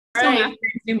Still Right,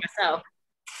 mastering to myself.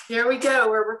 here we go.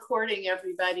 We're recording,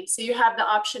 everybody. So you have the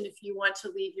option if you want to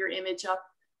leave your image up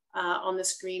on the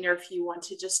screen, or if you want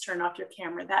to just turn off your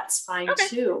camera, that's fine Okay.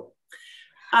 too.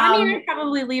 I mean, I'd Um,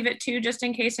 probably leave it too, just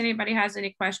in case anybody has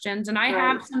any questions. And I right.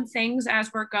 have some things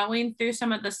as we're going through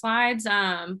some of the slides.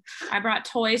 I brought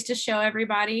toys to show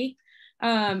everybody.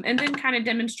 And then kind of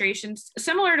demonstrations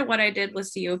similar to what I did with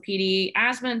COPD.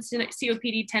 Asthma and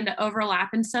COPD tend to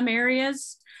overlap in some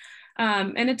areas.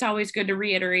 And it's always good to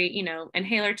reiterate,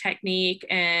 inhaler technique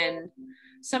and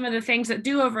some of the things that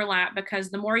do overlap,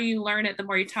 because the more you learn it, the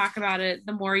more you talk about it,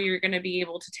 the more you're going to be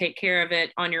able to take care of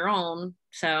it on your own.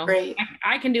 So Great.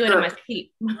 I can do it in my Sure.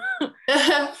 sleep.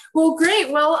 Well, great.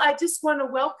 Well, I just want to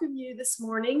welcome you this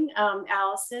morning,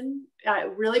 Allison. I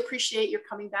really appreciate your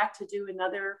coming back to do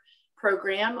another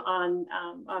program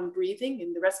on breathing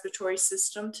and the respiratory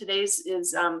system. Today's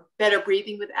is better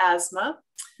breathing with asthma.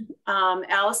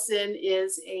 Allison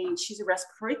she's a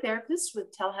respiratory therapist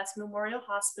with Tallahassee Memorial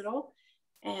Hospital.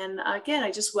 And again, I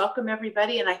just welcome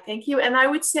everybody and I thank you. And I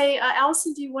would say,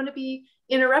 Allison, do you want to be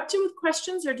interrupted with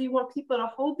questions, or do you want people to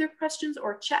hold their questions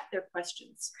or chat their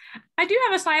questions? I do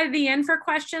have a slide at the end for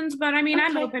questions, but I mean,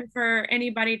 I'm Okay. open for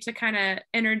anybody to kind of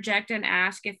interject and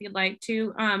ask if you'd like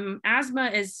to. Asthma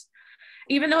is,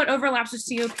 even though it overlaps with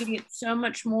COPD, it's so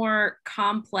much more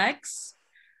complex.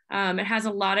 It has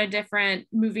a lot of different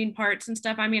moving parts and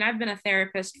stuff. I mean, I've been a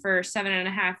therapist for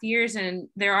 7.5 years, and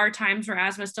there are times where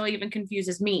asthma still even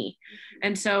confuses me.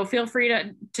 And so feel free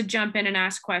to jump in and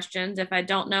ask questions. If I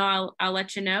don't know, I'll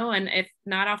let you know. And if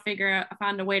not, I'll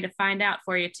find a way to find out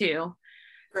for you too.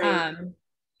 Great.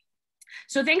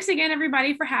 So thanks again,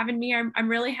 everybody, for having me. I'm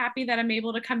really happy that I'm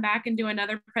able to come back and do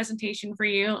another presentation for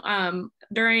you.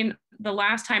 During the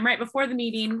last time, right before the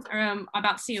meeting,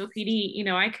 about COPD,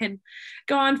 I could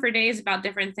go on for days about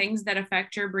different things that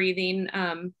affect your breathing.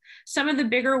 Some of the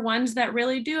bigger ones that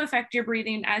really do affect your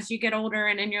breathing as you get older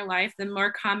and in your life, the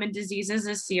more common diseases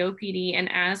is COPD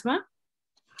and asthma.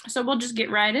 So we'll just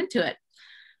get right into it.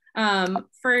 Let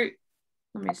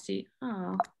me see.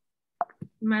 Oh,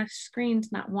 my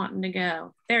screen's not wanting to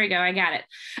go. There we go. I got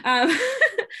it.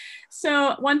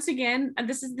 So once again,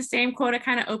 this is the same quote I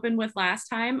kind of opened with last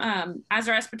time. As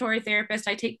a respiratory therapist,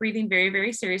 I take breathing very,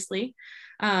 very seriously,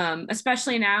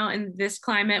 especially now in this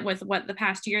climate with what the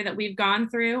past year that we've gone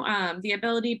through. The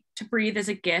ability to breathe is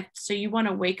a gift. So you want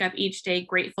to wake up each day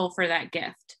grateful for that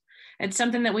gift. It's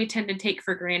something that we tend to take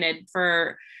for granted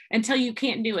until you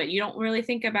can't do it. You don't really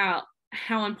think about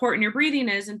how important your breathing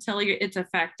is until it's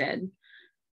affected.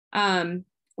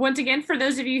 Once again, for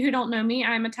those of you who don't know me,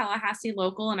 I'm a Tallahassee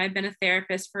local and I've been a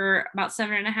therapist for about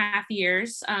 7.5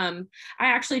 years. I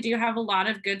actually do have a lot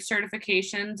of good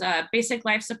certifications, basic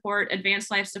life support,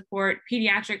 advanced life support,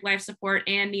 pediatric life support,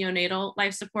 and neonatal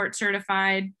life support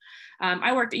certified.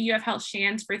 I worked at UF Health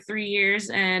Shands for 3 years,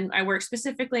 and I work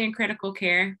specifically in critical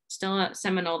care. Still a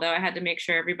Seminole, though. I had to make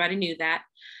sure everybody knew that.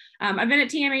 I've been at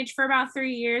TMH for about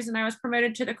 3 years, and I was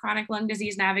promoted to the chronic lung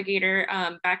disease navigator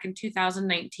back in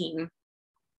 2019.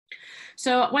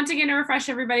 So once again, to refresh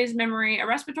everybody's memory, a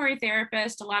respiratory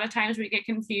therapist, a lot of times we get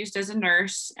confused as a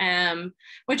nurse,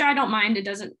 which I don't mind.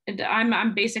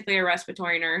 I'm basically a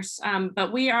respiratory nurse,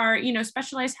 but we are,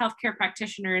 specialized healthcare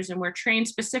practitioners, and we're trained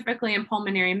specifically in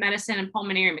pulmonary medicine and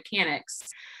pulmonary mechanics.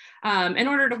 In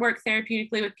order to work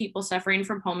therapeutically with people suffering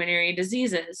from pulmonary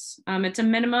diseases. It's a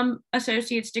minimum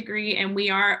associate's degree, and we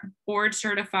are board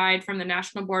certified from the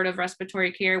National Board of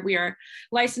Respiratory Care. We are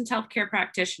licensed healthcare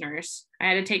practitioners. I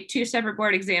had to take 2 separate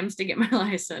board exams to get my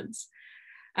license.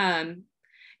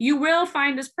 You will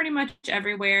find us pretty much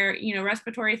everywhere.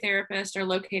 Respiratory therapists are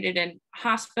located in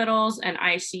hospitals and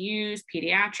ICUs,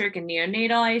 pediatric and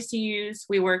neonatal ICUs.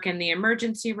 We work in the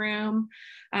emergency room.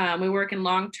 We work in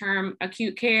long-term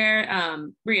acute care,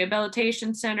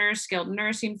 rehabilitation centers, skilled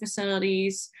nursing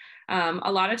facilities.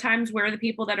 A lot of times we're the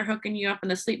people that are hooking you up in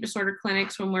the sleep disorder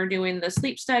clinics when we're doing the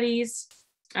sleep studies,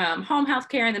 home health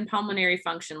care, and then pulmonary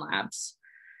function labs.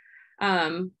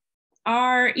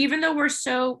 Even though we're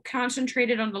so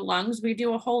concentrated on the lungs, we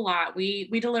do a whole lot. We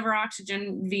deliver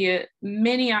oxygen via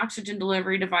many oxygen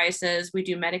delivery devices. We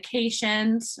do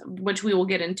medications, which we will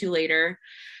get into later.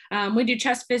 We do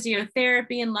chest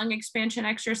physiotherapy and lung expansion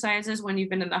exercises when you've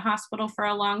been in the hospital for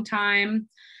a long time.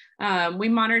 We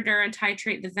monitor and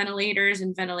titrate the ventilators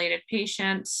and ventilated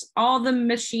patients. All the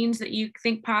machines that you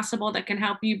think possible that can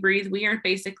help you breathe, we are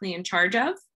basically in charge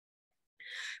of.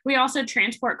 We also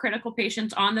transport critical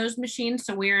patients on those machines.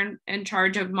 So we're in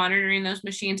charge of monitoring those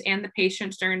machines and the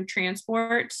patients during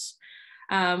transports.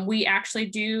 We actually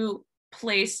do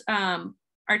place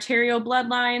our arterial blood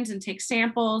lines and take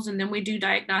samples. And then we do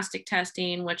diagnostic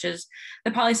testing, which is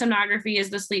the polysomnography is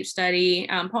the sleep study,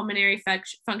 pulmonary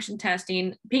function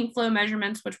testing, pink flow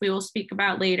measurements, which we will speak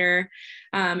about later,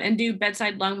 and do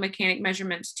bedside lung mechanic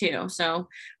measurements too. So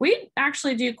we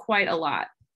actually do quite a lot.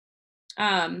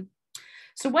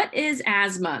 So what is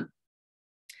asthma?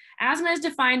 Asthma is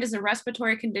defined as a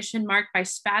respiratory condition marked by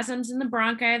spasms in the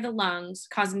bronchi of the lungs,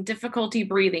 causing difficulty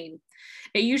breathing.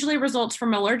 It usually results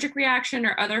from allergic reaction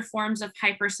or other forms of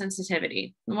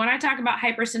hypersensitivity. And when I talk about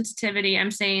hypersensitivity, I'm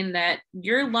saying that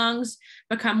your lungs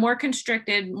become more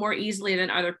constricted more easily than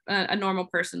a normal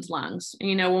person's lungs.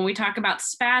 You know, when we talk about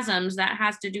spasms, that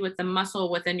has to do with the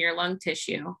muscle within your lung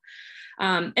tissue.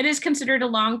 It is considered a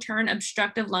long-term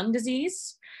obstructive lung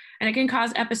disease, and it can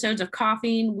cause episodes of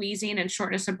coughing, wheezing, and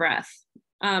shortness of breath.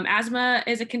 Asthma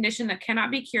is a condition that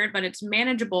cannot be cured, but it's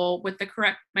manageable with the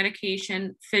correct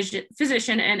medication,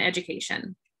 physician, and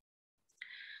education.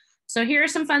 So here are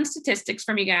some fun statistics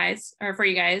from you guys, or for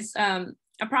you guys.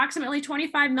 Approximately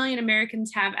 25 million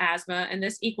Americans have asthma, and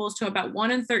this equals to about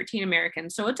 1 in 13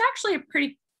 Americans. So it's actually a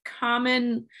pretty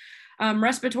common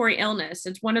respiratory illness.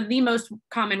 It's one of the most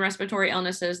common respiratory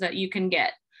illnesses that you can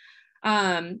get.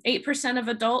 8% of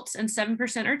adults and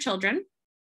 7% are children.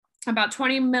 About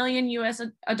 20 million US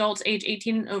adults age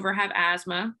 18 and over have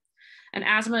asthma, and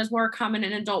asthma is more common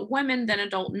in adult women than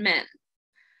adult men.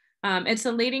 It's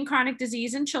a leading chronic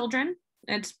disease in children.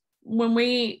 It's when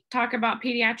we talk about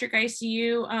pediatric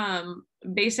ICU,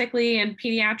 basically in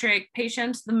pediatric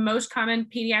patients, the most common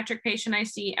pediatric patient I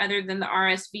see other than the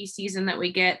RSV season that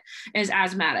we get is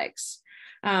asthmatics.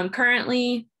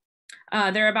 Currently,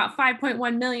 there are about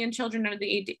 5.1 million children under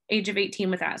the age of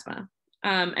 18 with asthma.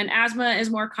 And asthma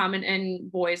is more common in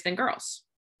boys than girls.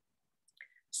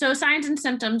 So signs and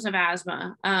symptoms of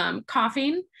asthma,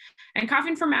 coughing, and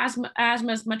coughing from asthma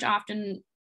is much often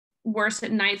worse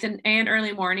at night and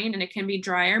early morning, and it can be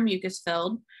dry or mucus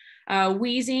filled.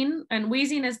 Wheezing, and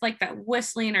wheezing is like that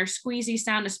whistling or squeezy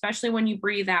sound, especially when you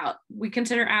breathe out. We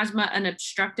consider asthma an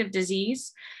obstructive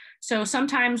disease. So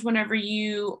sometimes whenever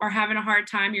you are having a hard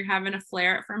time, you're having a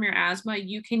flare from your asthma,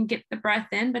 you can get the breath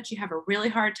in, but you have a really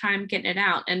hard time getting it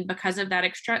out. And because of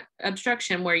that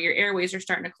obstruction where your airways are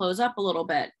starting to close up a little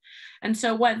bit. And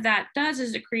so what that does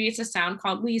is it creates a sound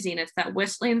called wheezing. It's that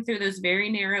whistling through those very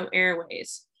narrow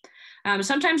airways.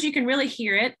 Sometimes you can really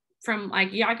hear it from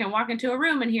like, I can walk into a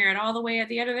room and hear it all the way at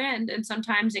the other end. And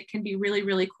sometimes it can be really,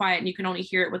 really quiet and you can only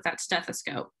hear it with that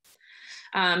stethoscope.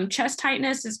 Chest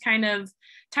tightness is kind of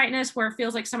tightness where it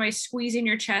feels like somebody's squeezing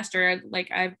your chest, or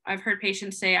like I've heard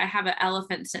patients say, I have an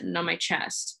elephant sitting on my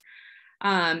chest.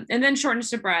 And then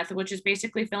shortness of breath, which is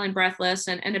basically feeling breathless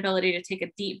and inability to take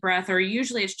a deep breath, or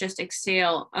usually it's just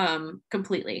exhale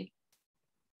completely.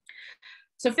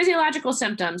 So physiological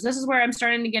symptoms, this is where I'm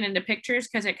starting to get into pictures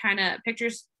because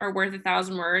pictures are worth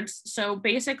 1,000 words. So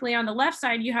basically on the left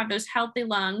side, you have those healthy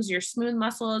lungs, your smooth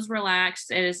muscle is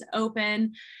relaxed, it is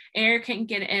open, air can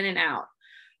get in and out.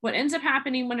 What ends up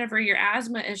happening whenever your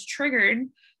asthma is triggered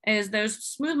is those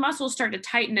smooth muscles start to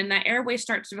tighten and that airway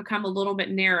starts to become a little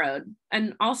bit narrowed.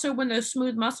 And also when those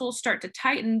smooth muscles start to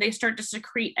tighten, they start to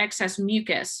secrete excess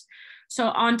mucus. So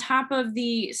on top of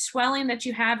the swelling that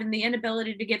you have and the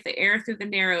inability to get the air through the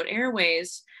narrowed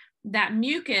airways, that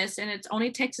mucus, and it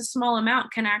only takes a small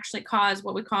amount, can actually cause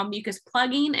what we call mucus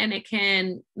plugging, and it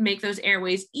can make those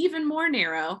airways even more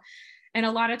narrow. And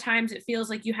a lot of times it feels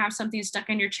like you have something stuck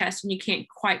in your chest and you can't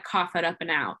quite cough it up and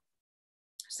out.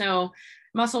 So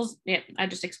muscles, yeah, I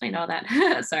just explained all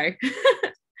that. Sorry.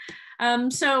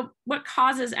 So what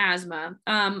causes asthma?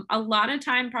 A lot of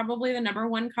time, probably the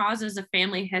 #1 cause is a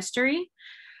family history.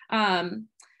 And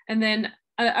then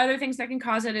other things that can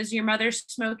cause it is your mother's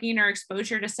smoking or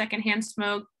exposure to secondhand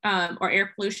smoke or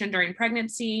air pollution during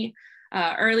pregnancy,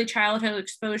 early childhood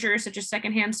exposure such as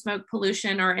secondhand smoke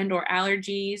pollution or indoor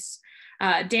allergies,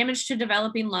 damage to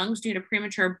developing lungs due to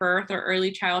premature birth or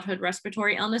early childhood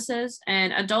respiratory illnesses.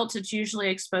 And adults, it's usually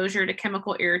exposure to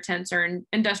chemical irritants or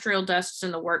industrial dusts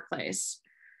in the workplace.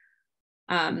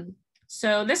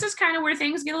 So this is kind of where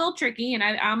things get a little tricky. And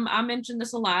I mentioned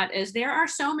this a lot, is there are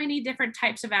so many different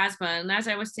types of asthma. And as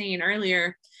I was saying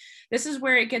earlier, this is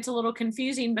where it gets a little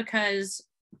confusing because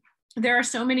there are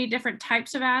so many different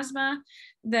types of asthma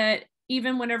that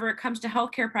even whenever it comes to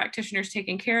healthcare practitioners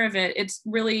taking care of it, it's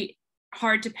really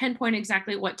hard to pinpoint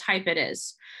exactly what type it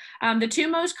is. The two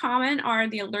most common are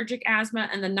the allergic asthma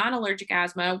and the non-allergic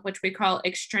asthma, which we call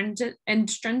extrinsic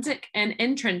and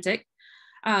intrinsic.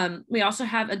 We also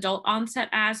have adult onset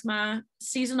asthma,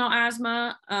 seasonal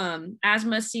asthma,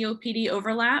 asthma COPD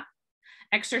overlap,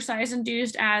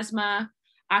 exercise-induced asthma,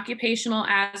 occupational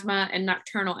asthma, and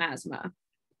nocturnal asthma.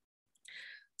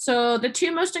 So the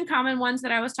two most uncommon ones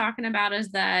that I was talking about is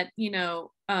that,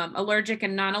 allergic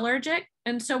and non-allergic.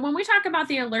 And so when we talk about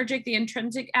the allergic, the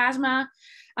intrinsic asthma,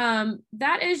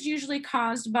 that is usually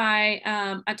caused by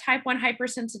a type 1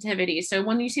 hypersensitivity. So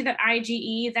when you see that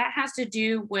IgE, that has to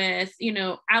do with,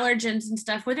 allergens and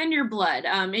stuff within your blood.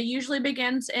 It usually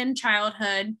begins in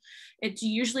childhood. It's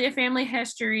usually a family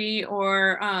history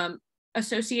or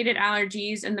associated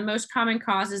allergies. And the most common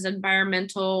cause is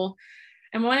environmental.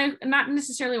 And not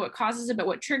necessarily what causes it, but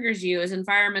what triggers you is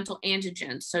environmental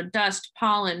antigens. So dust,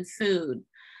 pollen, food.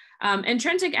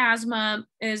 Intrinsic asthma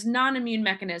is non-immune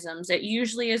mechanisms. It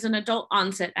usually is an adult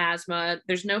onset asthma.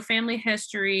 There's no family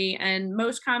history, and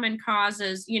most common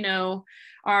causes,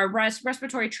 are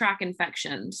respiratory tract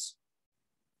infections.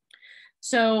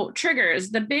 So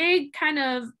triggers, the big kind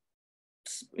of,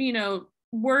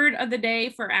 word of the day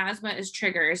for asthma is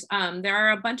triggers. There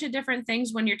are a bunch of different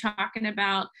things when you're talking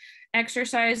about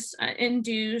exercise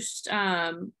induced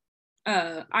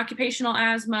occupational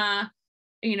asthma,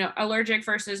 allergic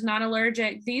versus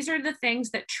non-allergic. These are the things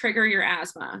that trigger your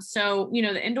asthma. So,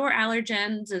 the indoor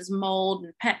allergens is mold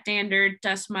and pet dander,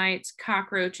 dust mites,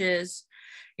 cockroaches.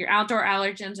 Your outdoor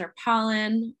allergens are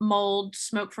pollen, mold,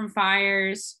 smoke from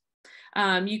fires.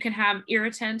 You can have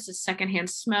irritants, a secondhand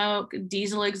smoke,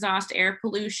 diesel exhaust, air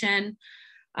pollution,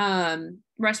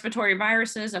 respiratory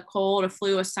viruses, a cold, a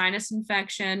flu, a sinus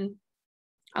infection.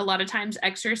 A lot of times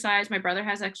exercise. My brother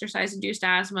has exercise-induced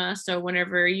asthma. So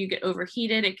whenever you get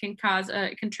overheated, it can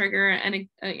trigger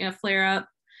a flare-up.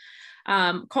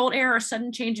 Cold air or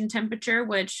sudden change in temperature,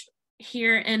 which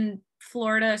here in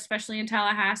Florida, especially in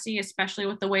Tallahassee, especially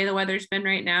with the way the weather's been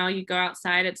right now, you go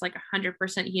outside, it's like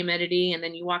 100% humidity, and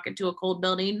then you walk into a cold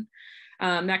building,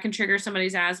 that can trigger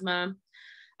somebody's asthma.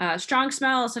 Strong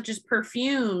smells such as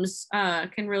perfumes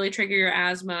can really trigger your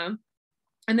asthma.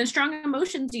 And then strong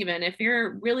emotions, even if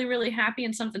you're really, really happy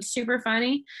and something's super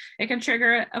funny, it can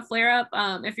trigger a flare up.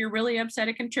 If you're really upset,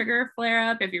 it can trigger a flare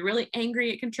up. If you're really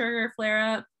angry, it can trigger a flare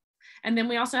up. And then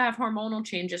we also have hormonal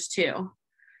changes too.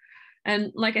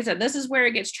 And like I said, this is where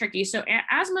it gets tricky. So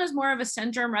asthma is more of a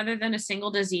syndrome rather than a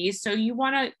single disease. So you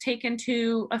want to take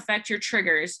into effect your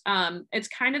triggers. It's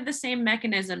kind of the same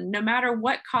mechanism. No matter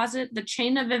what causes it, the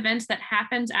chain of events that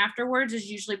happens afterwards is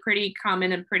usually pretty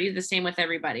common and pretty the same with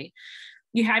everybody.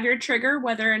 You have your trigger,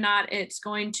 whether or not it's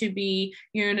going to be,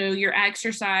 your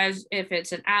exercise, if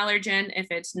it's an allergen, if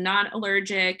it's not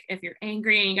allergic, if you're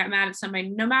angry and you got mad at somebody,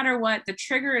 no matter what, the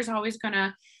trigger is always going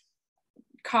to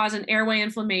cause an airway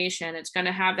inflammation. It's going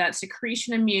to have that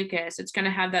secretion of mucus. It's going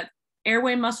to have that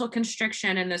airway muscle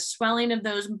constriction and the swelling of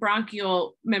those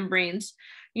bronchial membranes.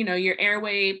 Your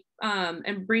airway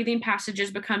and breathing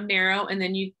passages become narrow, and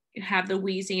then you have the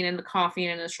wheezing and the coughing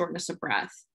and the shortness of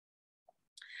breath.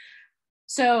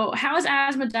 So how is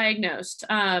asthma diagnosed?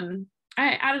 I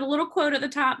added a little quote at the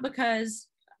top because,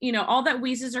 all that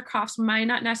wheezes or coughs might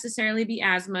not necessarily be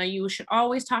asthma. You should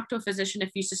always talk to a physician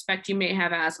if you suspect you may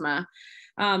have asthma.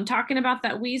 Talking about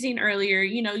that wheezing earlier,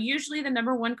 usually the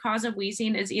number one cause of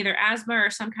wheezing is either asthma or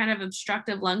some kind of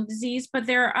obstructive lung disease, but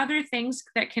there are other things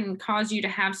that can cause you to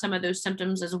have some of those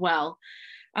symptoms as well.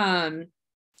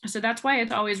 So that's why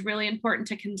it's always really important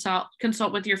to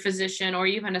consult with your physician or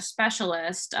even a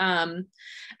specialist.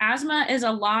 Asthma is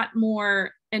a lot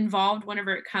more involved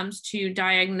whenever it comes to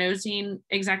diagnosing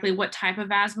exactly what type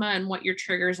of asthma and what your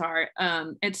triggers are.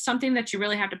 It's something that you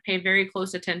really have to pay very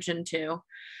close attention to.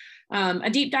 A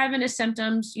deep dive into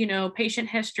symptoms, patient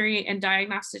history and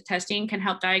diagnostic testing can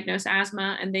help diagnose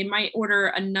asthma, and they might order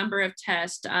a number of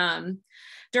tests.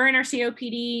 During our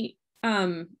COPD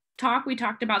talk, we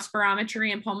talked about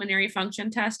spirometry and pulmonary function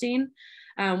testing.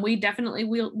 We definitely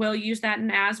will use that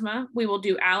in asthma. We will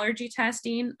do allergy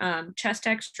testing, chest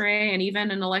x-ray, and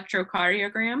even an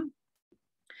electrocardiogram,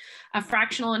 a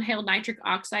fractional inhaled nitric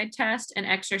oxide test, and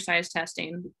exercise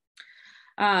testing.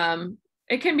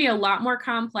 It can be a lot more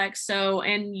complex. So,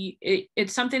 and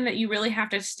it's something that you really have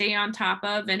to stay on top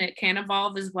of, and it can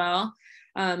evolve as well.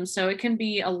 So it can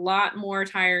be a lot more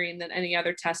tiring than any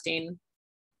other testing.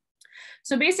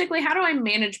 So basically, how do I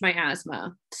manage my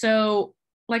asthma? So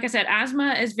like I said,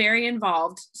 asthma is very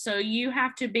involved. So you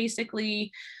have to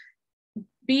basically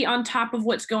be on top of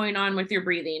what's going on with your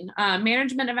breathing.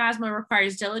 Management of asthma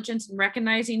requires diligence in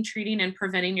recognizing, treating, and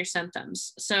preventing your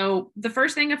symptoms. So the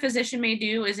first thing a physician may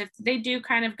do is if they do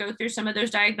kind of go through some of those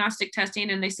diagnostic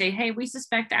testing and they say, hey, we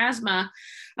suspect asthma,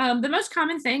 the most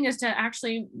common thing is to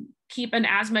actually keep an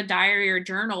asthma diary or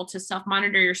journal to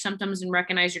self-monitor your symptoms and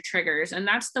recognize your triggers. And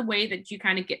that's the way that you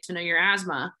kind of get to know your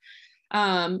asthma.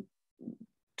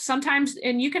 sometimes,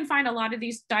 and you can find a lot of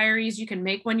these diaries, you can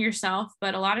make one yourself,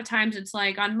 but a lot of times it's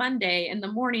like on Monday in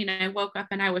the morning, I woke up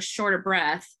and I was short of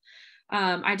breath.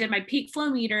 I did my peak flow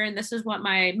meter, and this is what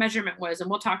my measurement was. And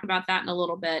we'll talk about that in a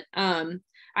little bit.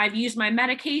 I've used my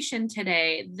medication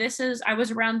today. I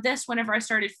was around this whenever I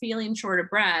started feeling short of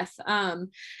breath. And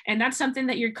that's something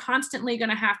that you're constantly going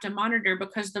to have to monitor,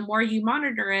 because the more you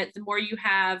monitor it, the more you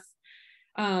have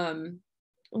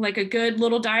like a good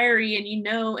little diary, and you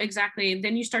know exactly,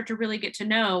 then you start to really get to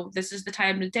know this is the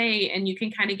time of day, and you can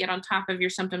kind of get on top of your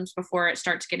symptoms before it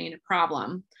starts getting a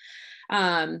problem.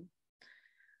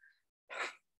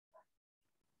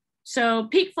 So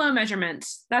peak flow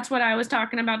measurements, that's what I was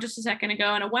talking about just a second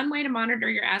ago. And one way to monitor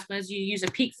your asthma is you use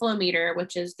a peak flow meter,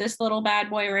 which is this little bad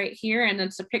boy right here. And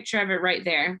it's a picture of it right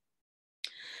there.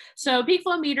 So peak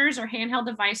flow meters are handheld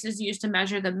devices used to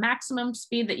measure the maximum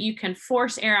speed that you can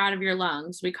force air out of your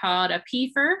lungs. We call it a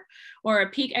PFR, or a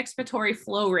peak expiratory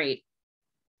flow rate.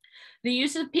 The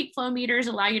use of peak flow meters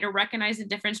allow you to recognize the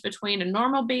difference between a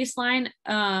normal baseline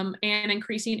and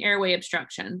increasing airway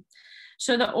obstruction.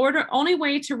 So the only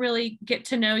way to really get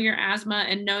to know your asthma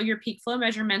and know your peak flow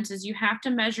measurements is you have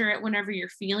to measure it whenever you're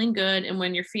feeling good and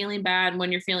when you're feeling bad,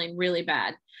 when you're feeling really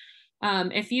bad.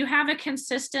 If you have a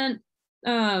consistent,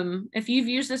 if you've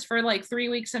used this for like 3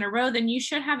 weeks in a row, then you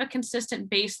should have a consistent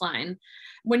baseline.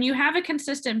 When you have a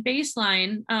consistent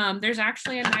baseline, there's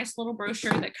actually a nice little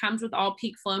brochure that comes with all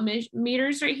peak flow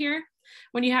meters right here.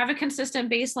 When you have a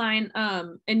consistent baseline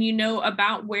and you know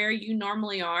about where you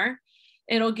normally are,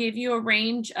 it'll give you a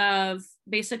range of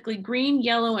basically green,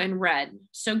 yellow, and red.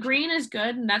 So green is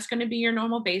good, and that's going to be your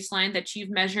normal baseline that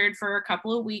you've measured for a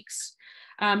couple of weeks.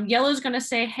 Yellow is going to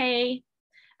say, hey,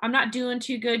 I'm not doing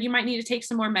too good. You might need to take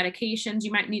some more medications.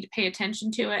 You might need to pay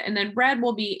attention to it. And then red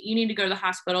will be, you need to go to the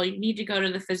hospital. You need to go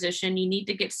to the physician. You need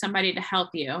to get somebody to help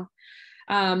you.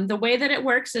 The way that it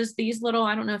works is these little,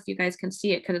 I don't know if you guys can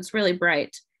see it because it's really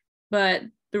bright, but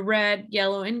the red,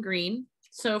 yellow, and green.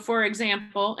 So for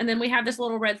example, and then we have this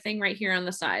little red thing right here on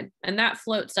the side, and that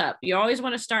floats up. You always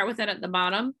want to start with it at the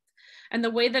bottom. And the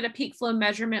way that a peak flow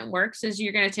measurement works is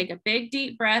you're going to take a big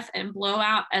deep breath and blow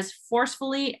out as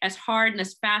forcefully, as hard, and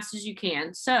as fast as you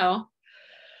can. So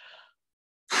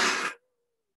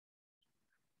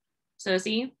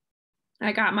see,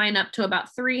 I got mine up to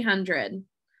about 300.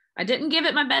 I didn't give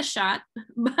it my best shot,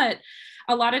 but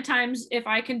a lot of times if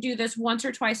I can do this once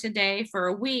or twice a day for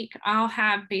a week, I'll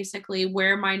have basically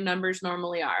where my numbers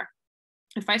normally are.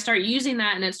 If I start using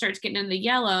that and it starts getting in the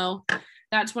yellow,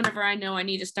 that's whenever I know I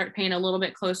need to start paying a little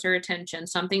bit closer attention.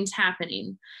 Something's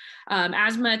happening.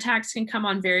 Asthma attacks can come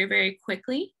on very, very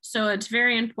quickly. So it's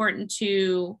very important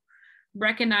to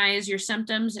recognize your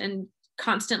symptoms and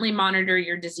constantly monitor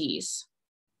your disease.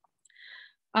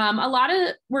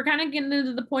 We're kind of getting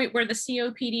into the point where the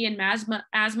COPD and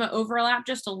asthma overlap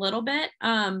just a little bit.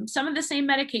 Some of the same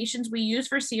medications we use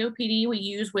for COPD, we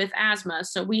use with asthma.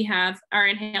 So we have our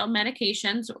inhaled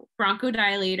medications,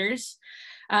 bronchodilators.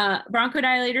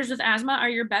 Bronchodilators with asthma are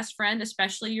your best friend,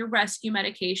 especially your rescue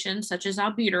medications such as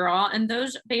albuterol. And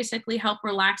those basically help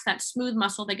relax that smooth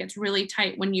muscle that gets really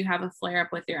tight when you have a flare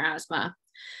up with your asthma.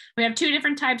 We have 2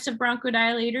 different types of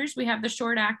bronchodilators. We have the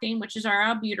short acting, which is our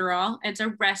albuterol. It's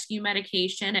a rescue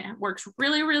medication. It works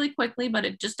really, really quickly, but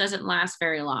it just doesn't last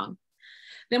very long.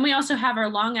 Then we also have our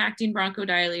long acting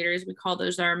bronchodilators. We call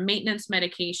those our maintenance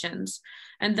medications.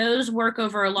 And those work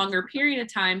over a longer period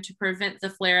of time to prevent the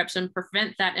flare-ups and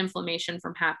prevent that inflammation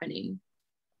from happening.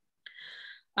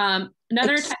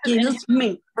 Excuse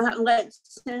me,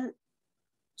 Allison.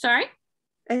 Sorry?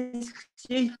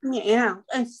 Excuse me,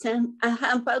 Allison. I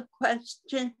have a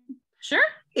question. Sure.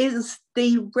 Is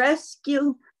the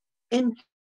rescue in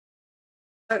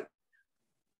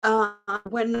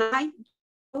when I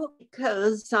choke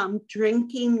because I'm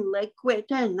drinking liquid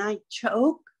and I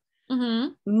choke,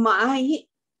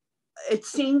 it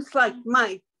seems like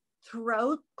my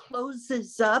throat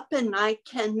closes up and I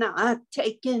cannot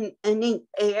take in any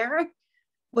air.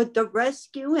 Would the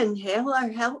rescue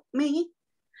inhaler help me?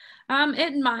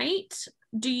 It might.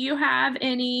 Do you have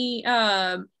any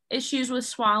issues with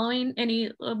swallowing?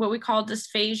 Any what we call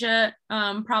dysphagia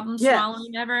problems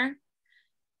swallowing ever?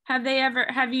 Have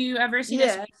you ever seen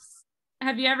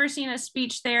have you ever seen a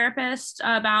speech therapist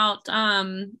about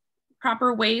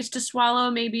proper ways to swallow,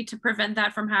 maybe to prevent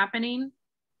that from happening?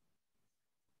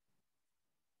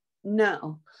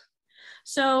 No.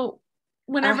 So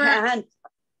whenever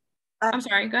I'm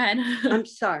sorry, go ahead. I'm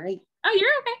sorry. Oh, you're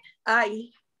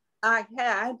okay. I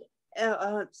had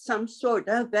some sort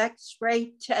of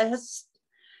x-ray test,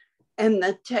 and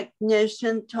the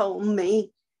technician told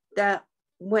me that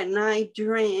when I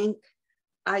drink,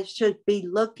 I should be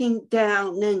looking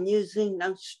down and using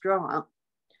a straw?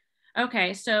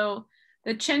 Okay, so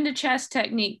the chin to chest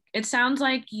technique, it sounds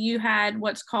like you had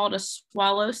what's called a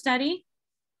swallow study,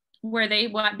 where they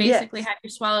basically Yes. have you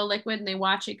swallow liquid and they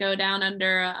watch it go down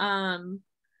under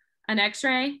an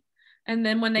x-ray. And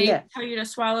then when they tell you to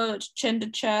swallow, it's chin to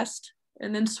chest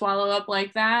and then swallow up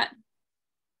like that.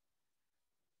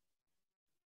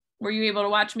 Were you able to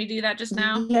watch me do that just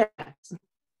now? Yes.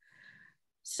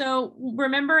 So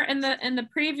remember in the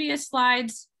previous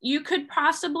slides, you could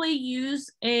possibly use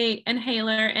a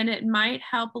inhaler and it might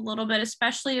help a little bit,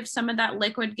 especially if some of that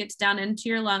liquid gets down into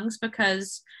your lungs,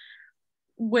 because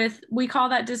we call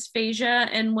that dysphagia.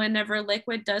 And whenever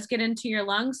liquid does get into your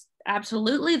lungs,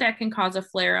 absolutely that can cause a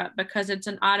flare up because it's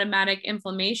an automatic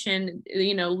inflammation.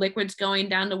 You know, liquid's going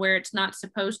down to where it's not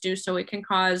supposed to, so it can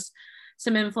cause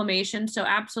some inflammation. So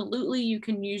absolutely you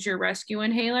can use your rescue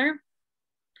inhaler.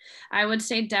 I would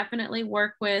say definitely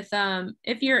work with,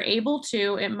 if you're able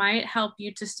to, it might help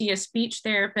you to see a speech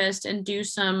therapist and do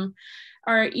some,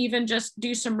 or even just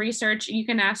do some research. You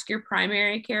can ask your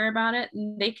primary care about it,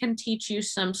 and they can teach you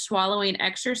some swallowing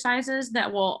exercises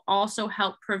that will also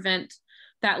help prevent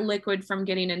that liquid from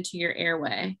getting into your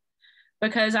airway.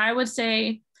 Because I would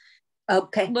say,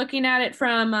 looking at it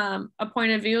from a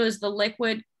point of view, is the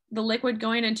liquid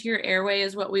going into your airway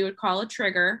is what we would call a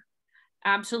trigger.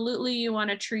 Absolutely, you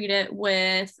want to treat it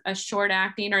with a short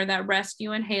acting or that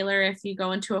rescue inhaler if you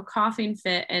go into a coughing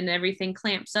fit and everything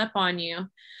clamps up on you.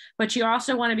 But you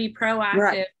also want to be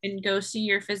proactive and go see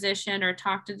your physician or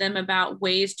talk to them about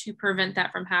ways to prevent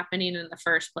that from happening in the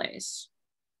first place.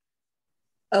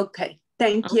 Okay,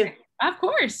 thank you. Of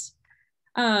course.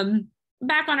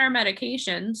 Back on our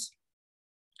medications.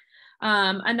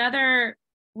 Another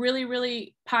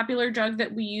really popular drug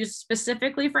that we use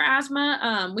specifically for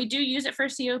asthma. We do use it for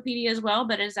COPD as well,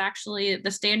 but it's actually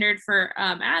the standard for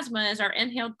asthma is our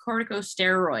inhaled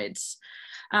corticosteroids.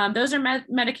 Those are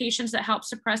medications that help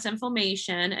suppress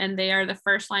inflammation, and they are the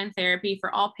first line therapy for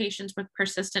all patients with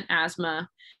persistent asthma,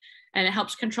 and it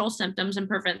helps control symptoms and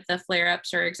prevent the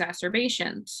flare-ups or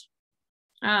exacerbations.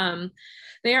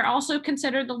 They are also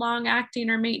considered the long-acting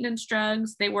or maintenance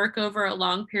drugs. They work over a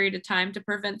long period of time to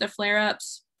prevent the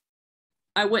flare-ups.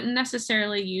 I wouldn't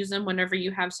necessarily use them whenever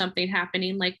you have something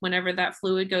happening, like whenever that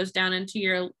fluid goes down into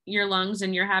your lungs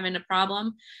and you're having a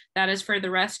problem. That is for the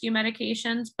rescue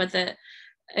medications. But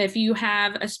if you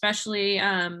have especially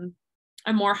a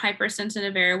more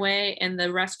hypersensitive airway and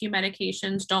the rescue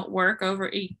medications don't work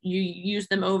you use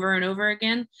them over and over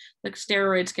again, the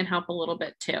steroids can help a little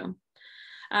bit too.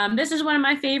 This is one of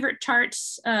my favorite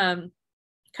charts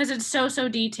because it's so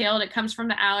detailed. It comes from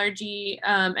the Allergy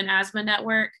and Asthma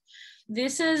Network.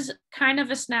 This is kind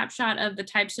of a snapshot of the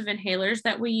types of inhalers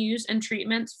that we use in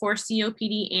treatments for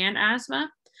COPD and asthma.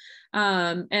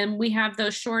 And we have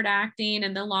those short acting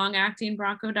and the long acting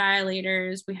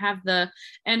bronchodilators. We have the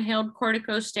inhaled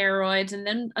corticosteroids, and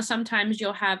then sometimes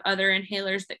you'll have other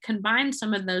inhalers that combine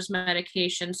some of those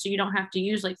medications. So you don't have to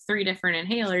use like 3 different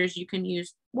inhalers. You can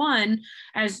use one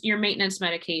as your maintenance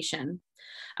medication.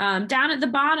 Down at the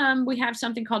bottom, we have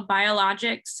something called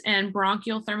biologics and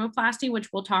bronchial thermoplasty, which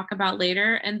we'll talk about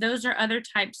later. And those are other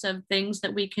types of things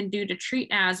that we can do to treat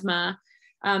asthma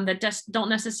that just don't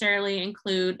necessarily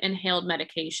include inhaled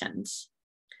medications.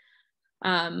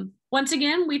 Once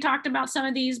again, we talked about some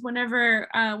of these whenever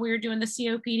we were doing the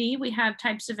COPD. We have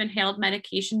types of inhaled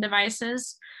medication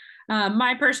devices.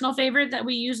 My personal favorite that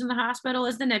we use in the hospital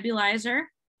is the nebulizer.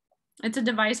 It's a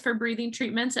device for breathing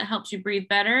treatments. It helps you breathe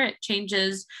better. It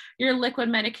changes your liquid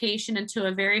medication into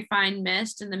a very fine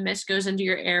mist, and the mist goes into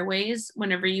your airways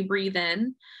whenever you breathe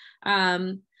in.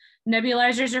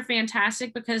 Nebulizers are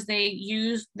fantastic because they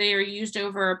are used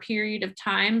over a period of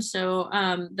time. So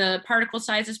the particle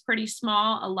size is pretty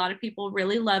small. A lot of people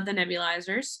really love the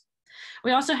nebulizers.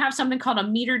 We also have something called a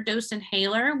meter dose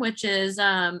inhaler, which is,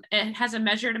 it has a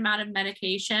measured amount of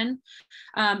medication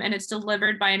and it's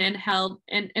delivered by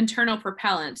an internal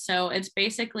propellant. So it's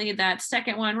basically that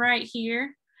second one right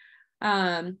here.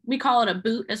 We call it a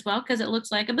boot as well because it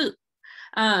looks like a boot.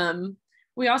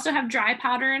 We also have dry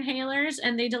powder inhalers,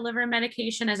 and they deliver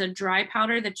medication as a dry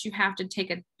powder that you have to take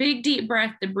a big deep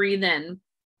breath to breathe in.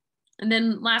 And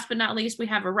then last but not least, we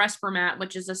have a Respimat,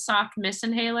 which is a soft mist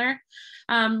inhaler.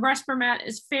 Respimat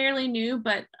is fairly new,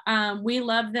 but we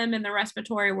love them in the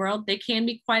respiratory world. They can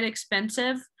be quite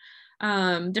expensive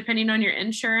depending on your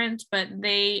insurance, but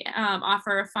they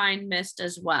offer a fine mist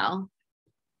as well.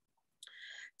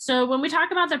 So when we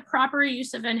talk about the proper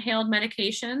use of inhaled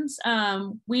medications,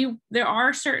 there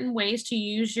are certain ways to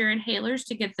use your inhalers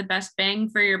to get the best bang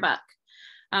for your buck.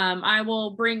 I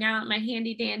will bring out my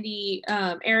handy dandy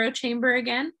aero chamber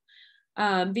again.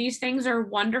 These things are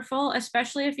wonderful,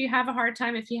 especially if you have a hard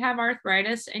time, if you have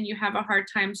arthritis and you have a hard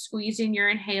time squeezing your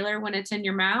inhaler when it's in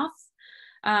your mouth.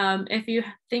 If you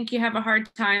think you have a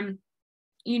hard time,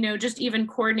 you know, just even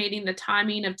coordinating the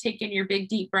timing of taking your big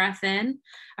deep breath in,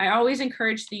 I always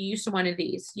encourage the use of one of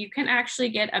these. You can actually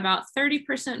get about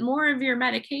 30% more of your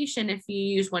medication if you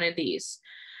use one of these.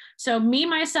 So me,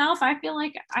 myself, I feel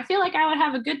like I would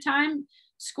have a good time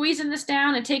squeezing this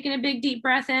down and taking a big deep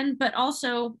breath in. But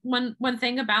also one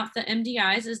thing about the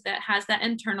MDIs is that it has that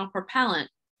internal propellant.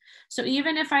 So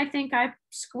even if I think I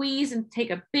squeeze and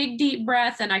take a big deep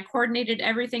breath and I coordinated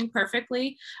everything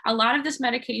perfectly, a lot of this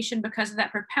medication, because of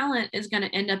that propellant, is going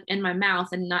to end up in my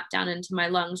mouth and not down into my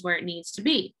lungs where it needs to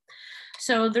be.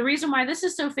 So the reason why this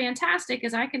is so fantastic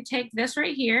is I can take this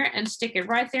right here and stick it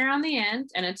right there on the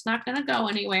end, and it's not going to go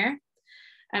anywhere.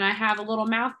 And I have a little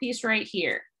mouthpiece right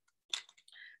here.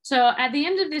 So at the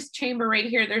end of this chamber right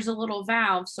here, there's a little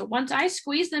valve. So once I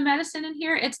squeeze the medicine in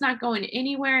here, it's not going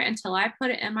anywhere until I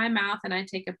put it in my mouth and I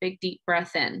take a big deep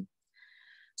breath in.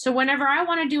 So whenever I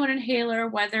want to do an inhaler,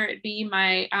 whether it be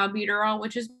my albuterol,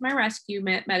 which is my rescue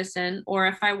medicine, or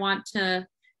if I want to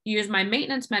use my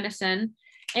maintenance medicine,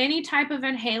 any type of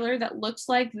inhaler that looks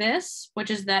like this, which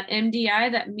is that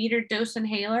MDI, that metered dose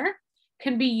inhaler,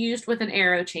 can be used with an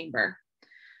aero chamber.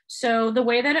 So the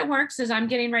way that it works is I'm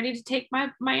getting ready to take my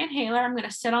inhaler. I'm going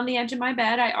to sit on the edge of my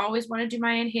bed. I always want to do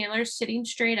my inhaler sitting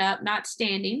straight up, not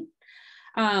standing.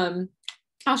 I'll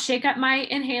shake up my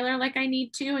inhaler like I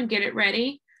need to and get it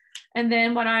ready. And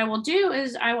then what I will do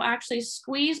is I will actually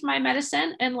squeeze my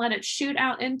medicine and let it shoot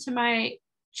out into my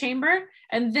chamber.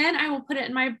 And then I will put it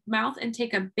in my mouth and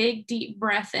take a big deep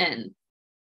breath in.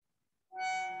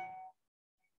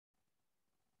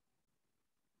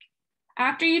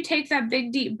 After you take that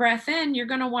big deep breath in, you're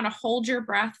going to want to hold your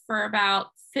breath for about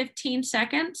 15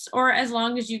 seconds or as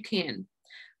long as you can.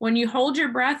 When you hold your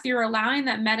breath, you're allowing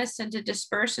that medicine to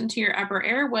disperse into your upper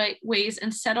airways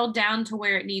and settle down to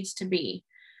where it needs to be.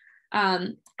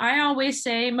 I always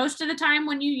say most of the time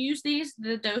when you use these,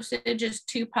 the dosage is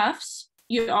 2 puffs.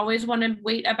 You always want to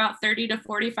wait about 30 to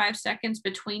 45 seconds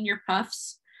between your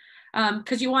puffs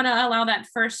because you want to allow that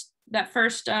first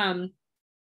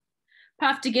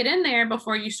puff to get in there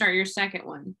before you start your second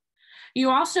one.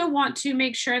 You also want to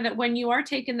make sure that when you are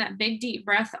taking that big deep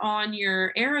breath on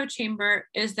your aero chamber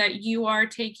is that you are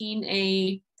taking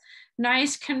a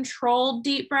nice controlled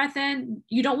deep breath in.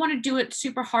 You don't want to do it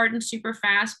super hard and super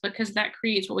fast because that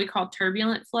creates what we call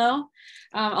turbulent flow.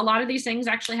 A lot of these things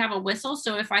actually have a whistle.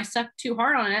 So if I suck too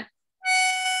hard on it,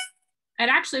 it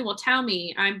actually will tell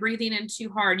me I'm breathing in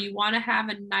too hard. You want to have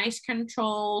a nice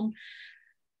controlled,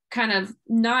 kind of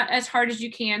not as hard as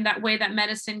you can. That way that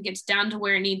medicine gets down to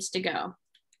where it needs to go.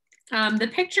 The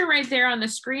picture right there on the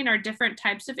screen are different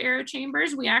types of aero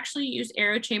chambers. We actually use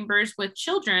aero chambers with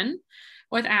children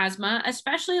with asthma,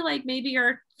 especially like maybe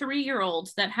your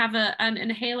 3-year-olds that have an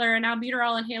inhaler, an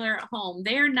albuterol inhaler at home.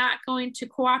 They are not going to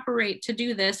cooperate to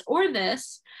do this or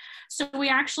this. So we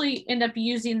actually end up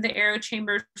using the aero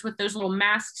chambers with those little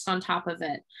masks on top of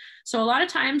it. So a lot of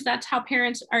times that's how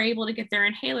parents are able to get their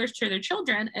inhalers to their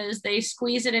children is they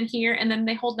squeeze it in here and then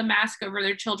they hold the mask over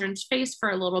their children's face for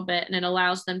a little bit and it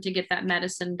allows them to get that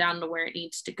medicine down to where it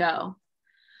needs to go.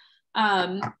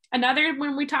 Another,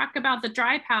 when we talk about the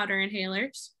dry powder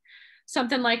inhalers,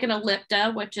 something like an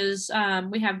Ellipta, which is,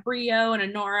 we have Brio and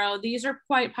a Noro. These are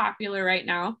quite popular right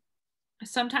now.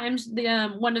 Sometimes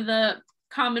one of the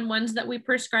common ones that we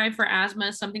prescribe for asthma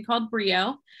is something called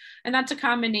Brio, and that's a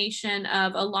combination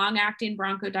of a long-acting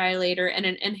bronchodilator and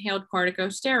an inhaled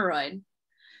corticosteroid.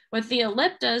 With the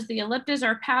elliptas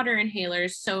are powder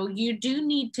inhalers, so you do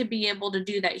need to be able to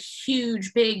do that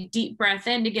huge, big, deep breath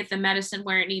in to get the medicine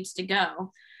where it needs to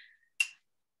go.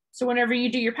 So whenever you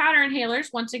do your powder inhalers,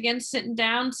 once again, sitting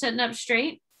down, sitting up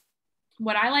straight,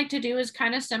 what I like to do is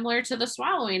kind of similar to the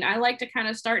swallowing. I like to kind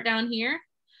of start down here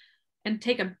and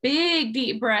take a big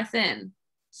deep breath in.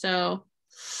 So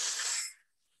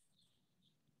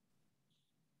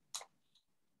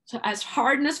as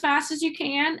hard and as fast as you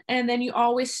can. And then you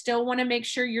always still want to make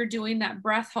sure you're doing that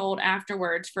breath hold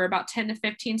afterwards for about 10 to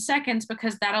 15 seconds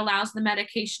because that allows the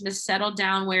medication to settle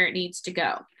down where it needs to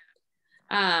go.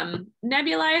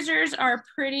 Nebulizers are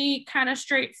pretty kind of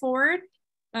straightforward.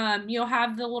 You'll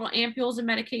have the little ampules of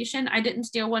medication. I didn't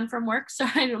steal one from work, so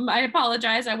I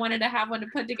apologize. I wanted to have one to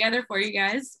put together for you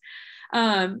guys.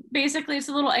 Basically, it's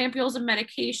a little ampules of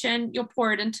medication. You'll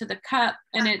pour it into the cup,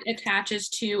 and it attaches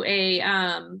to a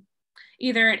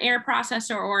either an air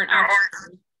processor or an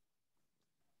oxygen.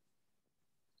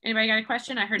 Anybody got a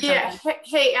question? I heard yeah. something.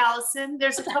 Hey, Allison,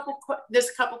 there's a couple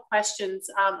questions.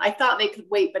 I thought they could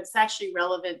wait, but it's actually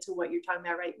relevant to what you're talking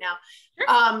about right now.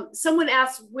 Sure. Someone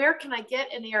asked, where can I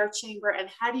get an air chamber and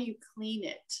how do you clean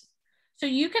it? So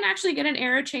you can actually get an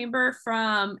air chamber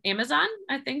from Amazon.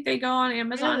 I think they go on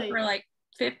Amazon Really? for like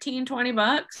 15, 20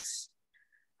 bucks.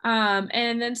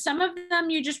 And then some of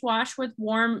them you just wash with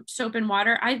warm soap and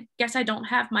water. I guess I don't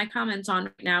have my comments on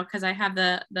right now because I have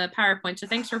the PowerPoint. So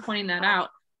thanks for pointing that out.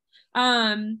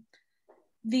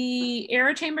 The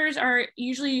air chambers are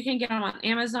usually, you can get them on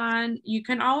Amazon. You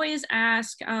can always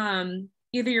ask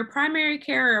either your primary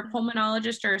care or a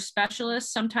pulmonologist or a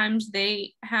specialist. Sometimes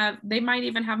they might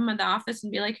even have them in the office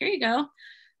and be like, here you go.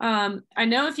 I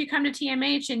know if you come to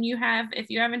TMH and if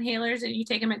you have inhalers and you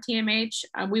take them at TMH,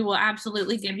 we will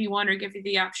absolutely give you one or give you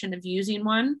the option of using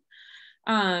one.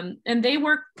 And they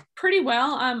work pretty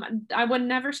well. I would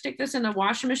never stick this in a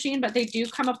washing machine, but they do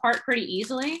come apart pretty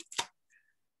easily.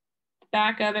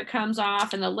 Back of it comes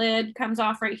off and the lid comes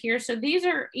off right here. So these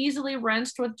are easily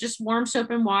rinsed with just warm soap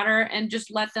and water and just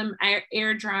let them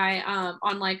air dry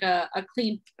on like a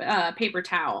clean paper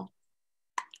towel.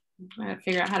 I have to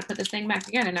figure out how to put this thing back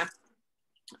together now.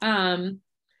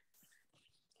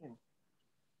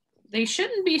 They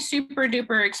shouldn't be super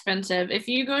duper expensive. If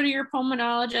you go to your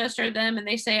pulmonologist or them and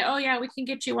they say, oh yeah, we can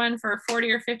get you one for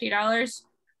 $40 or $50,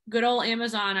 good old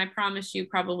Amazon, I promise you,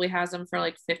 probably has them for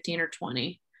like 15 or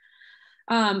 20.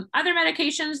 Other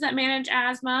medications that manage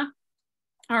asthma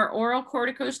are oral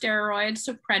corticosteroids,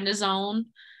 so prednisone.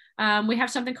 We have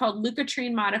something called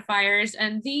leukotriene modifiers,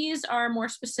 and these are more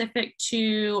specific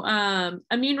to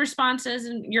immune responses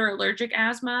in your allergic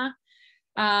asthma.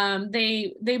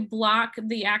 They block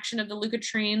the action of the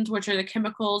leukotrienes, which are the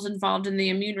chemicals involved in the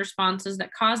immune responses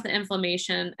that cause the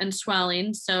inflammation and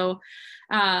swelling. So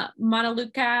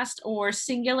montelukast or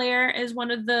Singulair is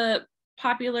one of the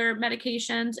popular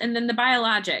medications, and then the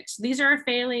biologics. These are a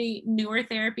fairly newer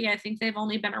therapy. I think they've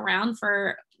only been around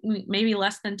for maybe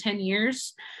less than 10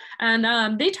 years.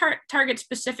 And they target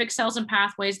specific cells and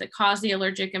pathways that cause the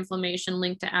allergic inflammation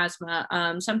linked to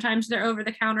asthma. Sometimes they're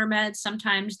over-the-counter meds.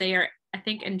 Sometimes they are, I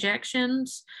think,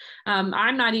 injections.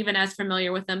 I'm not even as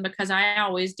familiar with them because I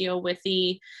always deal with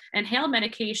the inhaled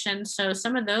medication. So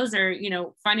some of those are,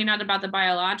 finding out about the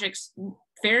biologics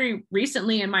very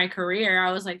recently in my career.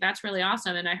 I was like, that's really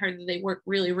awesome. And I heard that they work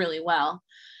really, really well.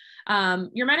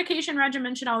 Your medication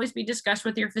regimen should always be discussed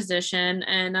with your physician,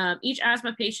 and each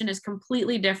asthma patient is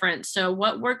completely different. So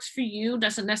what works for you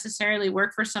doesn't necessarily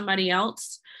work for somebody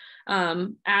else.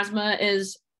 Asthma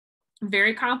is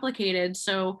very complicated.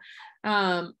 So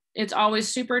it's always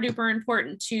super duper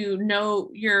important to know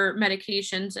your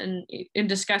medications and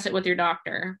discuss it with your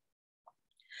doctor.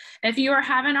 If you are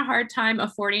having a hard time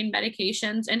affording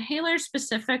medications, inhalers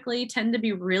specifically tend to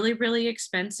be really, really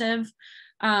expensive.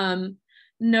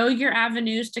 Know your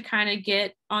avenues to kind of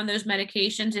get on those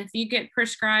medications. If you get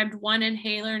prescribed one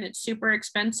inhaler and it's super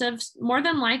expensive, more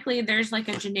than likely there's like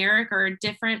a generic or a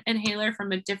different inhaler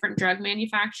from a different drug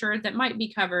manufacturer that might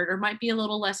be covered or might be a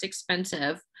little less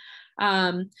expensive.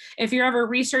 If you're ever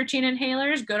researching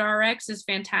inhalers, GoodRx is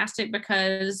fantastic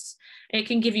because it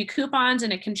can give you coupons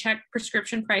and it can check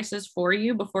prescription prices for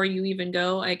you before you even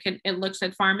go. It looks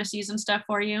at pharmacies and stuff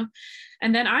for you.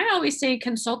 And then I always say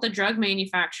consult the drug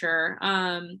manufacturer.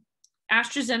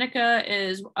 AstraZeneca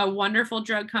is a wonderful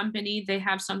drug company. They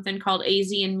have something called AZ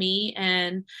and Me.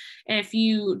 And if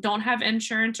you don't have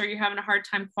insurance or you're having a hard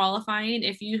time qualifying,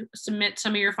 if you submit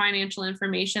some of your financial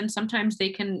information, sometimes they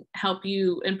can help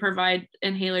you and provide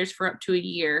inhalers for up to a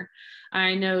year.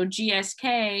 I know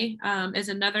GSK is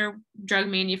another drug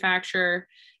manufacturer.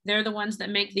 They're the ones that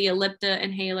make the Ellipta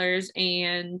inhalers,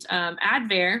 and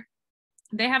Advair.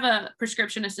 They have a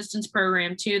prescription assistance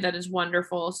program too that is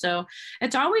wonderful. So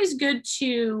it's always good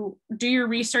to do your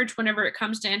research whenever it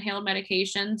comes to inhaled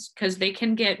medications because they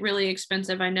can get really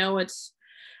expensive. I know it's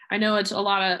a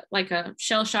lot of like a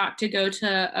shell shock to go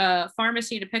to a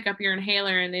pharmacy to pick up your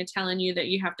inhaler and they're telling you that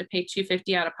you have to pay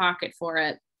 $250 out of pocket for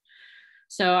it.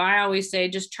 So I always say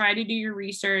just try to do your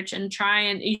research and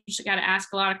you just got to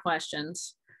ask a lot of